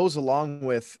goes along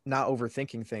with not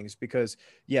overthinking things, because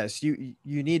yes, you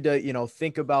need to,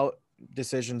 think about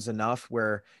decisions enough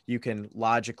where you can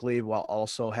logically, while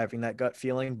also having that gut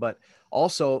feeling. But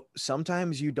also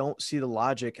sometimes you don't see the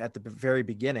logic at the very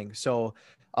beginning. So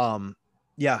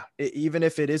even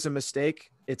if it is a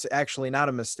mistake, it's actually not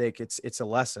a mistake. It's a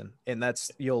lesson, and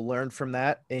you'll learn from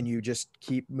that, and you just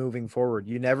keep moving forward.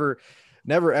 You never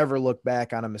ever look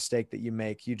back on a mistake that you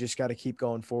make. You just got to keep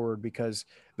going forward, because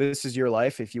this is your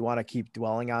life. If you want to keep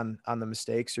dwelling on the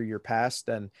mistakes or your past,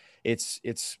 then it's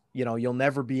you'll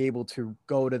never be able to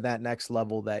go to that next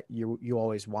level that you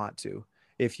always want to,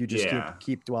 if you just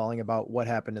keep dwelling about what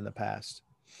happened in the past.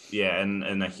 Yeah,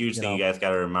 and a huge thing you guys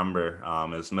got to remember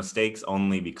is mistakes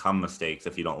only become mistakes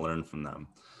if you don't learn from them.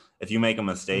 If you make a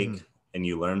mistake and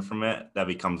you learn from it, that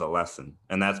becomes a lesson.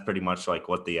 And that's pretty much like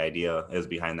what the idea is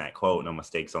behind that quote, no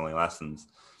mistakes, only lessons.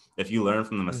 If you learn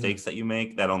from the mistakes that you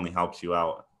make, that only helps you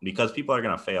out, because people are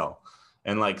going to fail.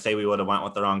 And like, say we would have went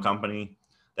with the wrong company,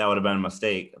 that would have been a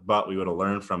mistake, but we would have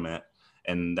learned from it.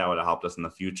 And that would have helped us in the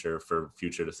future for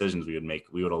future decisions we would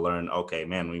make. We would have learned, okay,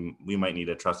 man, we might need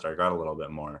to trust our gut a little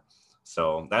bit more.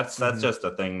 So that's just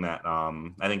a thing that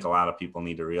I think a lot of people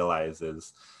need to realize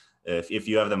is if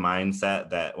you have the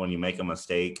mindset that when you make a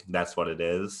mistake, that's what it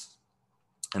is,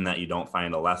 and that you don't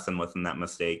find a lesson within that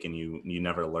mistake and you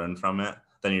never learn from it,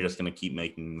 then you're just going to keep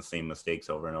making the same mistakes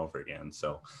over and over again.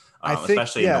 So I think,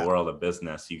 especially in the world of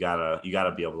business, you gotta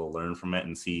be able to learn from it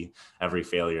and see every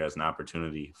failure as an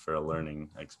opportunity for a learning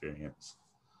experience.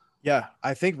 Yeah,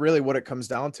 I think really what it comes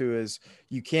down to is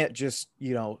you can't just,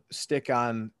 stick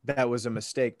on that was a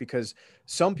mistake, because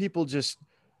some people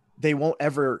they won't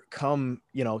ever come,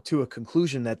 to a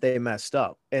conclusion that they messed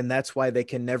up. And that's why they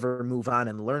can never move on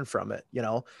and learn from it,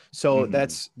 So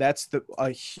that's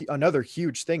another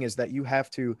huge thing, is that you have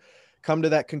to come to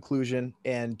that conclusion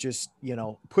and just,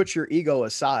 put your ego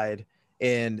aside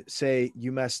and say,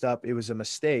 you messed up. It was a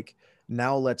mistake.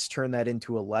 Now let's turn that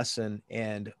into a lesson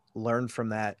and learn from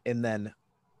that. And then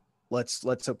let's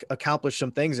accomplish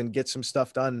some things and get some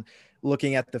stuff done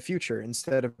looking at the future,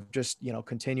 instead of just,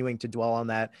 continuing to dwell on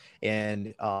that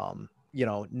and,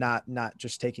 not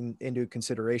just taking into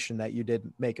consideration that you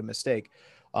did make a mistake.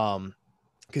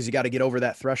 Because you got to get over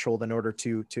that threshold in order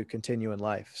to continue in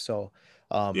life. So,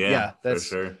 that's for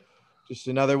sure. Just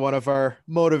another one of our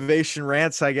motivation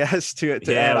rants, I guess. To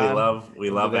yeah, add we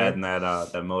love adding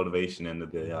that motivation into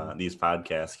the these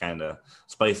podcasts, kind of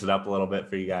spice it up a little bit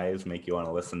for you guys, make you want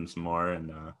to listen some more.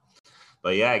 And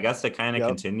but yeah, I guess to kind of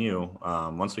continue,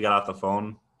 once we got off the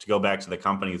phone, to go back to the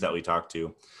companies that we talked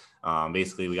to,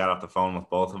 basically we got off the phone with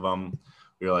both of them.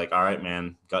 We were like, all right,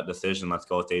 man, gut decision, let's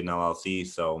go with Dayton LLC.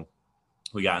 So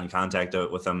we got in contact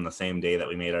with them the same day that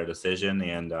we made our decision,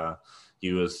 and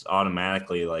he was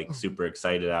automatically like super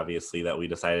excited, obviously, that we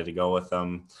decided to go with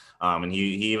them. And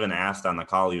he even asked on the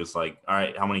call, he was like, all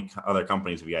right, how many other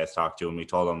companies have you guys talked to? And we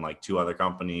told him like 2 other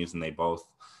companies, and they both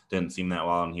didn't seem that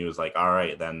well. And he was like, all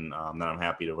right, then I'm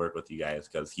happy to work with you guys,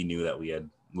 because he knew that we had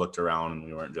looked around and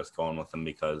we weren't just going with him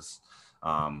because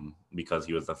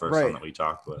he was the first one that we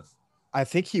talked with. I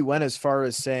think he went as far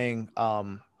as saying,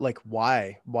 like,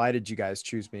 why did you guys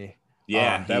choose me?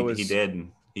 Yeah, he did.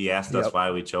 He asked us Yep.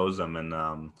 why we chose them,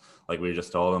 and like we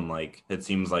just told him, like, it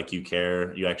seems like you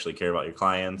actually care about your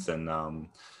clients, and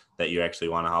that you actually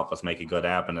want to help us make a good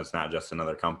app, and it's not just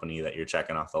another company that you're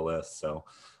checking off the list. So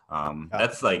Yeah.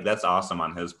 that's awesome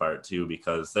on his part too,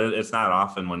 because it's not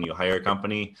often when you hire a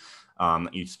company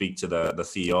that you speak to the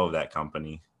CEO of that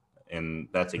company. And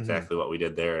that's Mhm. exactly what we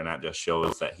did there. And that just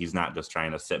shows that he's not just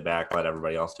trying to sit back, let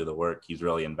everybody else do the work. He's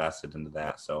really invested into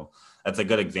that. So that's a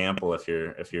good example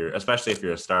especially if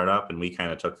you're a startup. And we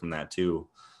kind of took from that too,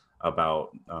 about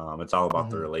it's all about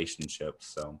the Mhm. relationships.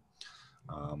 So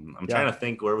I'm Yeah. trying to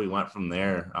think where we went from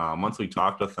there. Once we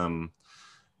talked with him,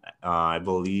 I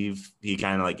believe he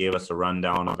kind of like gave us a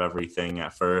rundown of everything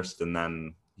at first, and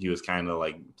then he was kind of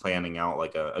like planning out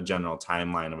like a general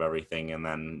timeline of everything. And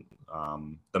then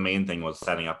the main thing was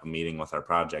setting up a meeting with our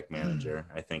project manager,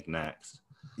 I think, next.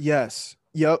 Yes.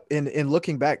 Yep. And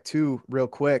looking back too, real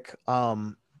quick,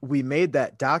 we made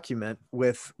that document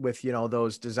with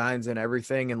those designs and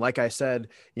everything. And like I said,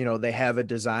 they have a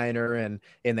designer and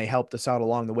they helped us out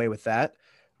along the way with that.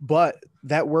 But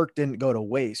that work didn't go to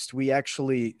waste. We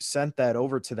actually sent that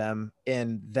over to them,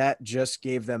 and that just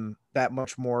gave them that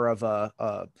much more of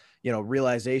a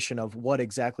realization of what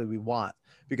exactly we want.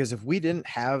 Because if we didn't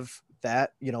have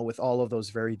that, with all of those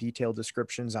very detailed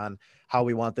descriptions on how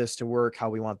we want this to work,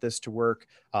 how we want this to work,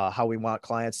 how we want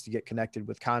clients to get connected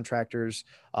with contractors,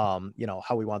 how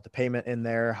we want the payment in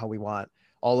there, how we want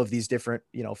all of these different,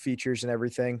 features and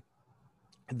everything.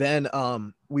 Then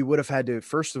we would have had to,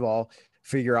 first of all,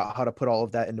 figure out how to put all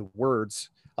of that into words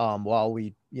while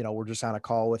we're just on a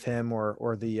call with him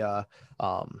or the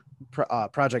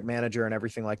project manager and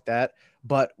everything like that.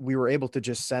 But we were able to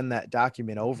just send that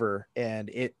document over, and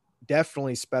it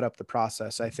definitely sped up the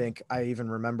process. I think I even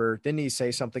remember, didn't he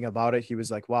say something about it? He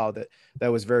was like, wow, that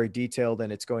was very detailed,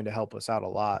 and it's going to help us out a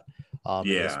lot in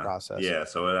this Yeah, process. yeah.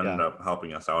 So it ended Yeah. up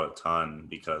helping us out a ton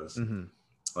because Hmm.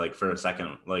 like for a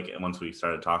second, like once we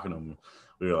started talking to him,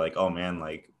 we were like, oh man,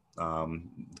 like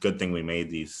good thing we made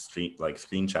these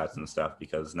screenshots and stuff,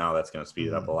 because now that's going to speed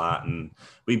it up a Hmm. lot. And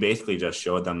we basically just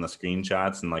showed them the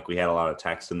screenshots, and like we had a lot of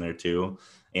text in there too.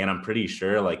 And I'm pretty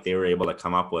sure like they were able to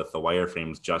come up with the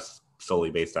wireframes just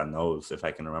solely based on those, if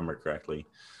I can remember correctly.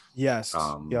 Yes.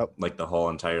 Yep. Like the whole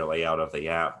entire layout of the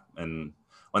app. And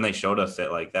when they showed us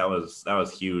it, like that was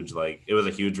huge. Like it was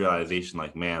a huge realization,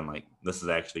 like, man, like this is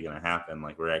actually going to happen.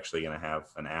 Like we're actually going to have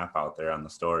an app out there on the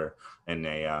store in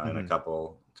a Hmm.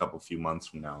 couple few months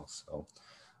from now. So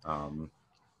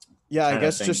Yeah, I trying to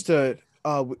guess think. just to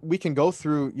we can go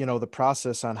through, the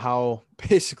process on how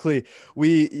basically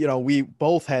we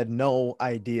both had no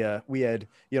idea. We had,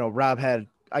 Rob had,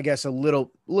 I guess, a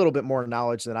little bit more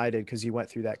knowledge than I did because he went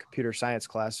through that computer science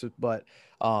class, but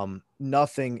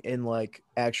nothing in like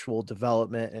actual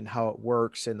development and how it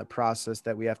works and the process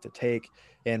that we have to take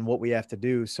and what we have to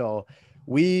do. So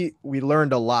we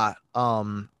learned a lot.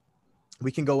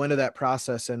 We can go into that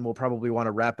process, and we'll probably want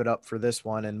to wrap it up for this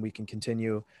one, and we can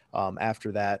continue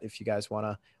after that if you guys want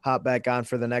to hop back on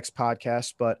for the next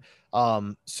podcast. But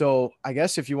so I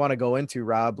guess if you want to go into,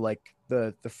 Rob, like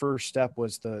the first step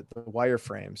was the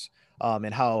wireframes,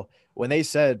 and how when they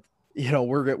said,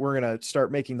 we're gonna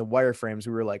start making the wireframes,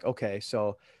 we were like, okay,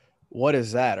 so what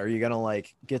is that? Are you gonna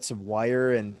like get some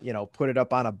wire and put it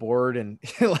up on a board and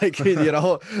like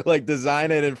like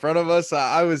design it in front of us?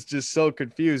 I was just so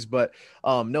confused, but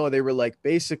no, they were like,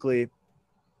 basically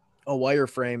a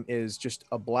wireframe is just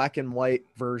a black and white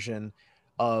version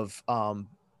of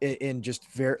in just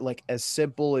very like as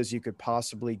simple as you could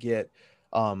possibly get,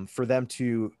 for them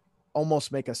to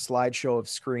almost make a slideshow of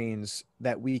screens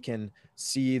that we can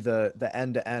see the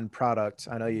end-to-end product.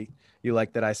 I know you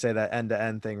like that I say that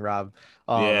end-to-end thing, Rob.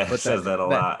 Yeah, it But that says that a that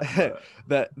lot,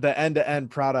 but the end-to-end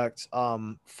product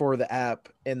for the app,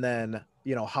 and then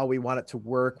how we want it to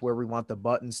work, where we want the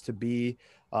buttons to be,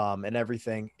 and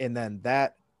everything. And then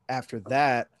that after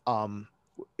that,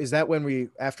 is that when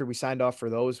after we signed off for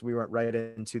those, we went right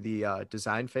into the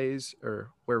design phase,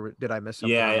 or did I miss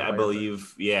something yeah, on the I wireframe?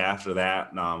 believe, yeah, after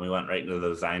that, we went right into the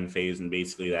design phase, and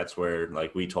basically that's where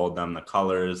like we told them the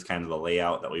colors, kind of the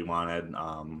layout that we wanted,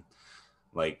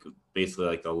 like basically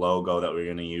like the logo that we are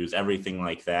going to use, everything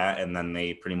like that. And then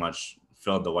they pretty much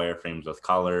filled the wireframes with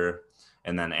color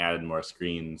and then added more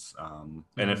screens. And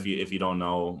Hmm. if you don't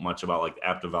know much about like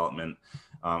app development,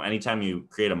 anytime you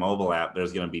create a mobile app,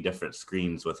 there's going to be different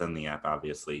screens within the app,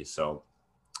 obviously. So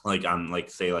like on like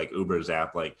say like Uber's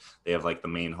app, like they have like the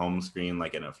main home screen,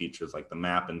 like, and it features like the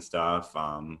map and stuff,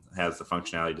 has the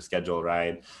functionality to schedule a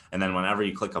ride, and then whenever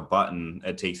you click a button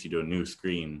it takes you to a new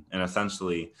screen. And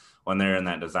essentially when they're in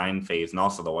that design phase and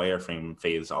also the wireframe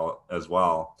phase as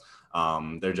well,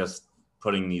 they're just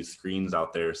putting these screens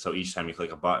out there. So each time you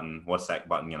click a button, what's that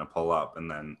button going to pull up? And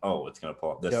then, oh, it's going to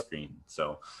pull up this screen.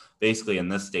 So basically in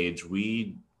this stage,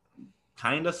 we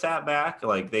kind of sat back.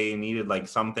 Like they needed like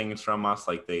some things from us.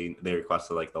 Like they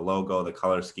requested like the logo, the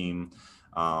color scheme.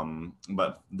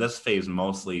 But this phase,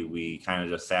 mostly we kind of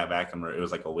just sat back and it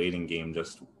was like a waiting game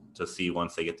just to see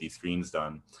once they get these screens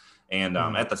done. And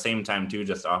at the same time too,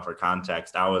 just to offer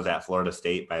context, I was at Florida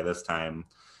State by this time.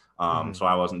 So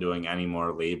I wasn't doing any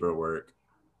more labor work.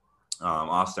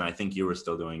 Austin, I think you were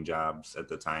still doing jobs at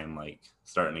the time, like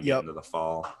starting to get into the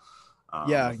fall.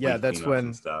 That's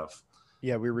when stuff.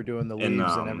 Yeah, we were doing the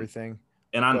leaves and everything.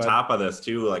 And on top of this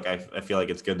too, like I feel like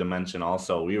it's good to mention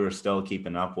also, we were still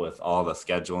keeping up with all the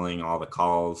scheduling, all the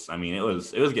calls. I mean, it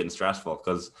was getting stressful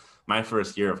because my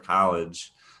first year of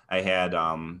college, I had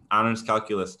honors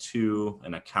calculus 2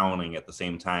 and accounting at the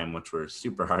same time, which were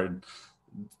super hard.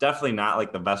 Definitely not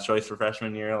like the best choice for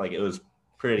freshman year. Like it was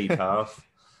pretty tough.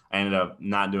 I ended up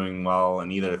not doing well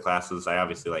in either of the classes. I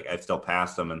obviously I still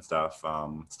passed them and stuff.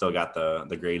 Still got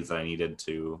the grades that I needed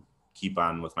to keep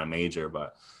on with my major,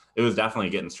 but it was definitely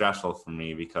getting stressful for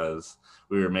me because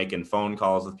we were making phone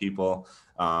calls with people.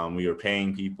 We were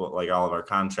paying people, like all of our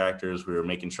contractors. We were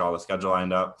making sure all the schedule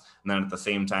lined up. And then at the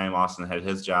same time, Austin had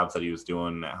his jobs that he was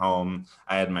doing at home.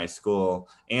 I had my school.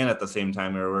 And at the same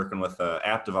time, we were working with an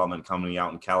app development company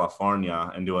out in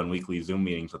California and doing weekly Zoom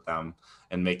meetings with them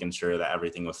and making sure that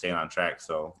everything was staying on track.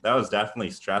 So that was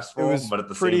definitely stressful, but at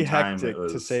the same time, it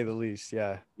was to say the least.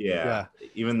 Yeah.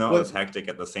 Even though it was hectic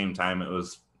at the same time, it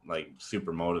was like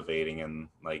super motivating and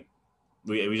like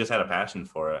we just had a passion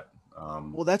for it.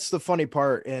 Well, that's the funny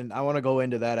part, and I want to go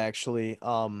into that actually.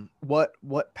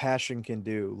 What passion can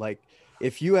do. Like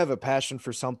if you have a passion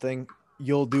for something,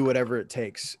 you'll do whatever it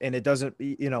takes, and it doesn't,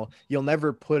 you'll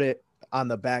never put it on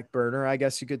the back burner, I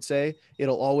guess you could say.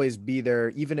 It'll always be there,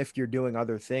 even if you're doing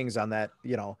other things on that.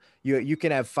 You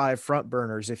can have 5 front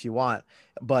burners if you want,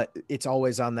 but it's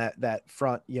always on that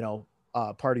front,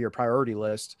 part of your priority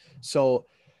list. So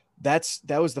that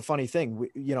was the funny thing.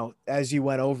 As you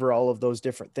went over all of those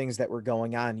different things that were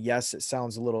going on, yes, it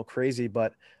sounds a little crazy,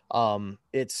 but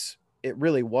it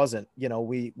really wasn't.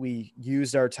 We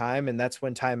used our time, and that's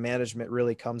when time management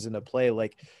really comes into play.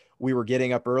 Like we were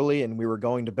getting up early and we were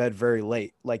going to bed very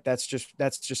late. Like that's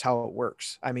just how it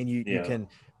works. I mean, you can,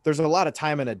 there's a lot of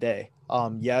time in a day.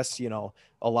 Yes, a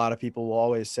lot of people will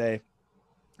always say,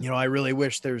 I really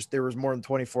wish there was more than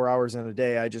 24 hours in a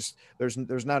day.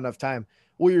 There's not enough time.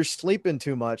 Well, you're sleeping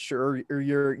too much, or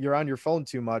you're on your phone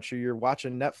too much, or you're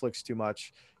watching Netflix too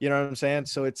much. You know what I'm saying?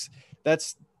 So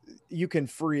you can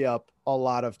free up a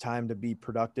lot of time to be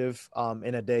productive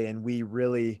in a day. And we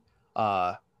really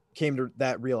came to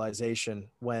that realization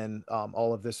when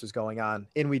all of this was going on,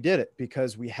 and we did it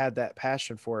because we had that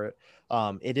passion for it.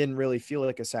 It didn't really feel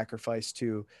like a sacrifice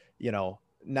to,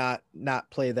 not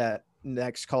play that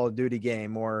next Call of Duty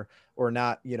game or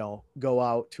not, go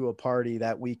out to a party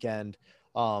that weekend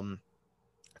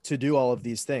to do all of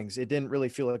these things. It didn't really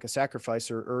feel like a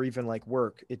sacrifice or even like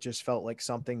work. It just felt like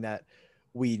something that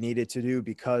we needed to do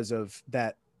because of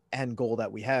that end goal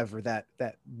that we have, or that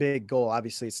big goal.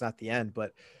 Obviously it's not the end,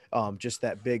 but just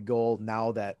that big goal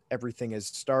now that everything has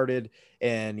started.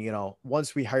 And,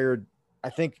 once we hired, I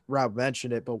think Rob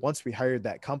mentioned it, but once we hired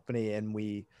that company and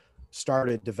we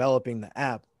started developing the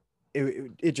app,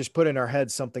 it just put in our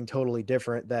heads something totally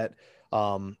different, that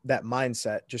that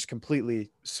mindset just completely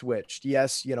switched.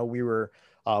 Yes, we were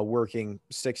working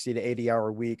 60 to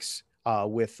 80-hour weeks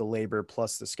with the labor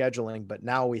plus the scheduling, but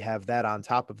now we have that on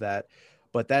top of that.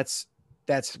 But that's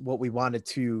what we wanted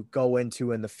to go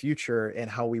into in the future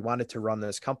and how we wanted to run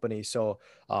this company. So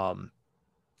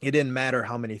it didn't matter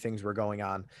how many things were going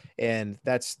on. And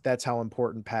that's how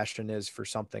important passion is for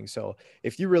something. So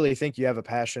if you really think you have a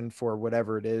passion for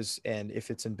whatever it is, and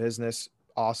if it's in business,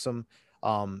 awesome.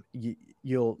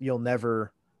 You'll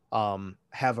never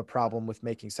have a problem with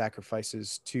making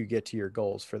sacrifices to get to your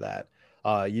goals for that.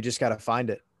 You just got to find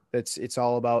it. It's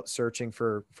all about searching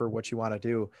for what you want to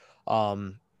do.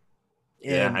 Go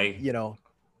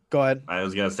ahead. I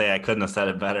was going to say, I couldn't have said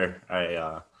it better.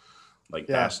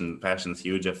 Passion's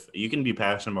huge. If you can be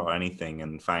passionate about anything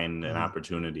and find an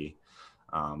opportunity,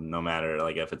 no matter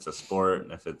like if it's a sport,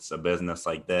 if it's a business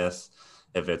like this,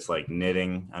 if it's like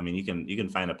knitting, I mean, you can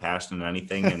find a passion in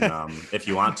anything. And if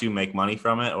you want to make money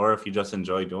from it, or if you just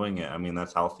enjoy doing it, I mean,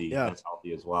 that's healthy. Yeah. That's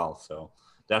healthy as well. So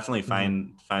definitely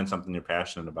find something you're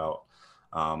passionate about.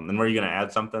 And were you going to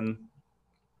add something?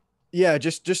 Yeah,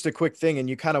 just a quick thing. And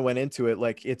you kind of went into it,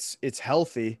 like it's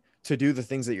healthy to do the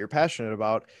things that you're passionate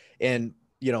about. And,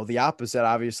 the opposite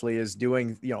obviously is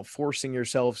doing, forcing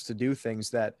yourselves to do things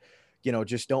that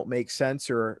just don't make sense,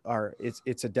 or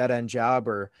it's a dead end job,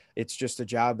 or it's just a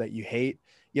job that you hate.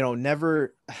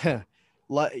 Never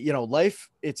life,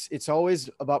 it's always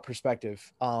about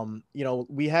perspective.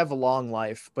 We have a long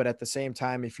life, but at the same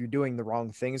time, if you're doing the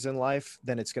wrong things in life,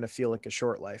 then it's going to feel like a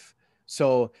short life.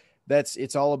 So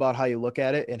it's all about how you look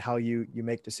at it and how you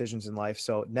make decisions in life.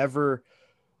 So never,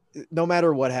 no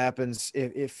matter what happens,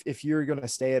 if you're going to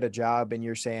stay at a job and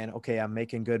you're saying, okay, I'm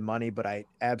making good money, but I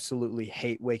absolutely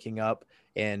hate waking up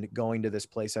and going to this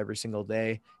place every single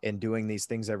day and doing these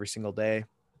things every single day,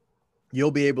 you'll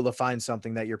be able to find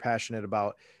something that you're passionate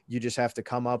about. You just have to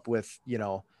come up with,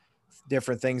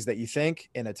 different things that you think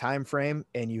in a time frame,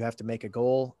 and you have to make a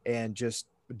goal and just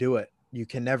do it. You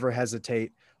can never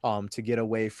hesitate to get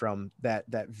away from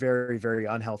that very, very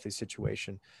unhealthy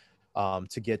situation,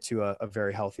 to get to a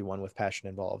very healthy one with passion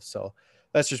involved. So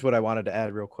that's just what I wanted to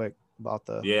add real quick about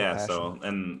the passion. So,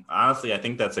 and honestly, I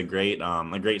think that's a great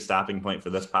stopping point for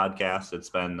this podcast. It's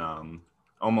been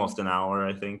almost an hour,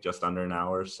 I think, just under an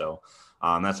hour. So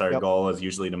that's our goal, is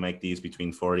usually to make these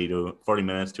between 40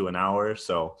 minutes to an hour.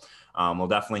 So we'll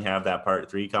definitely have that part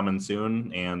 3 coming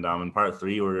soon. And in part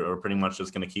 3, we're pretty much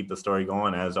just going to keep the story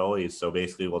going as always. So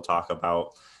basically we'll talk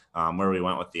about where we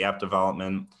went with the app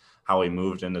development, how we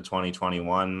moved into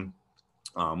 2021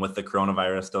 with the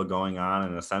coronavirus still going on,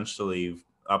 and essentially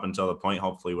up until the point,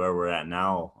 hopefully, where we're at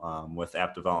now, with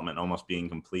app development almost being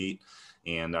complete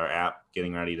and our app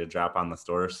getting ready to drop on the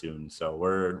store soon. So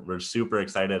we're super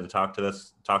excited to talk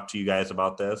to you guys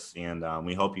about this, and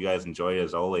we hope you guys enjoy it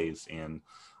as always. And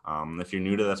if you're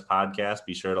new to this podcast,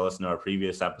 be sure to listen to our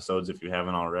previous episodes if you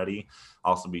haven't already.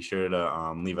 Also, be sure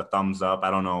to leave a thumbs up. I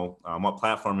don't know what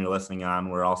platform you're listening on.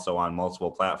 We're also on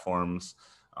multiple platforms.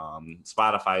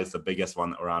 Spotify is the biggest one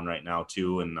that we're on right now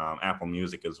too, and Apple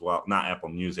Music as well. Not Apple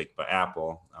Music, but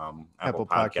Apple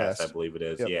Podcasts, I believe it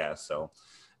is. Yep. Yeah. So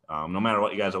no matter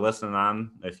what you guys are listening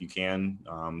on, if you can,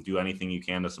 do anything you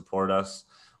can to support us.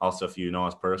 Also, if you know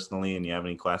us personally and you have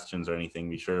any questions or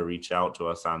anything, be sure to reach out to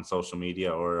us on social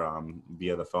media or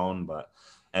via the phone. But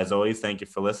as always, thank you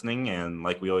for listening. And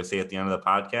like we always say at the end of the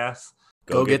podcast,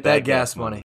 go get that gas money.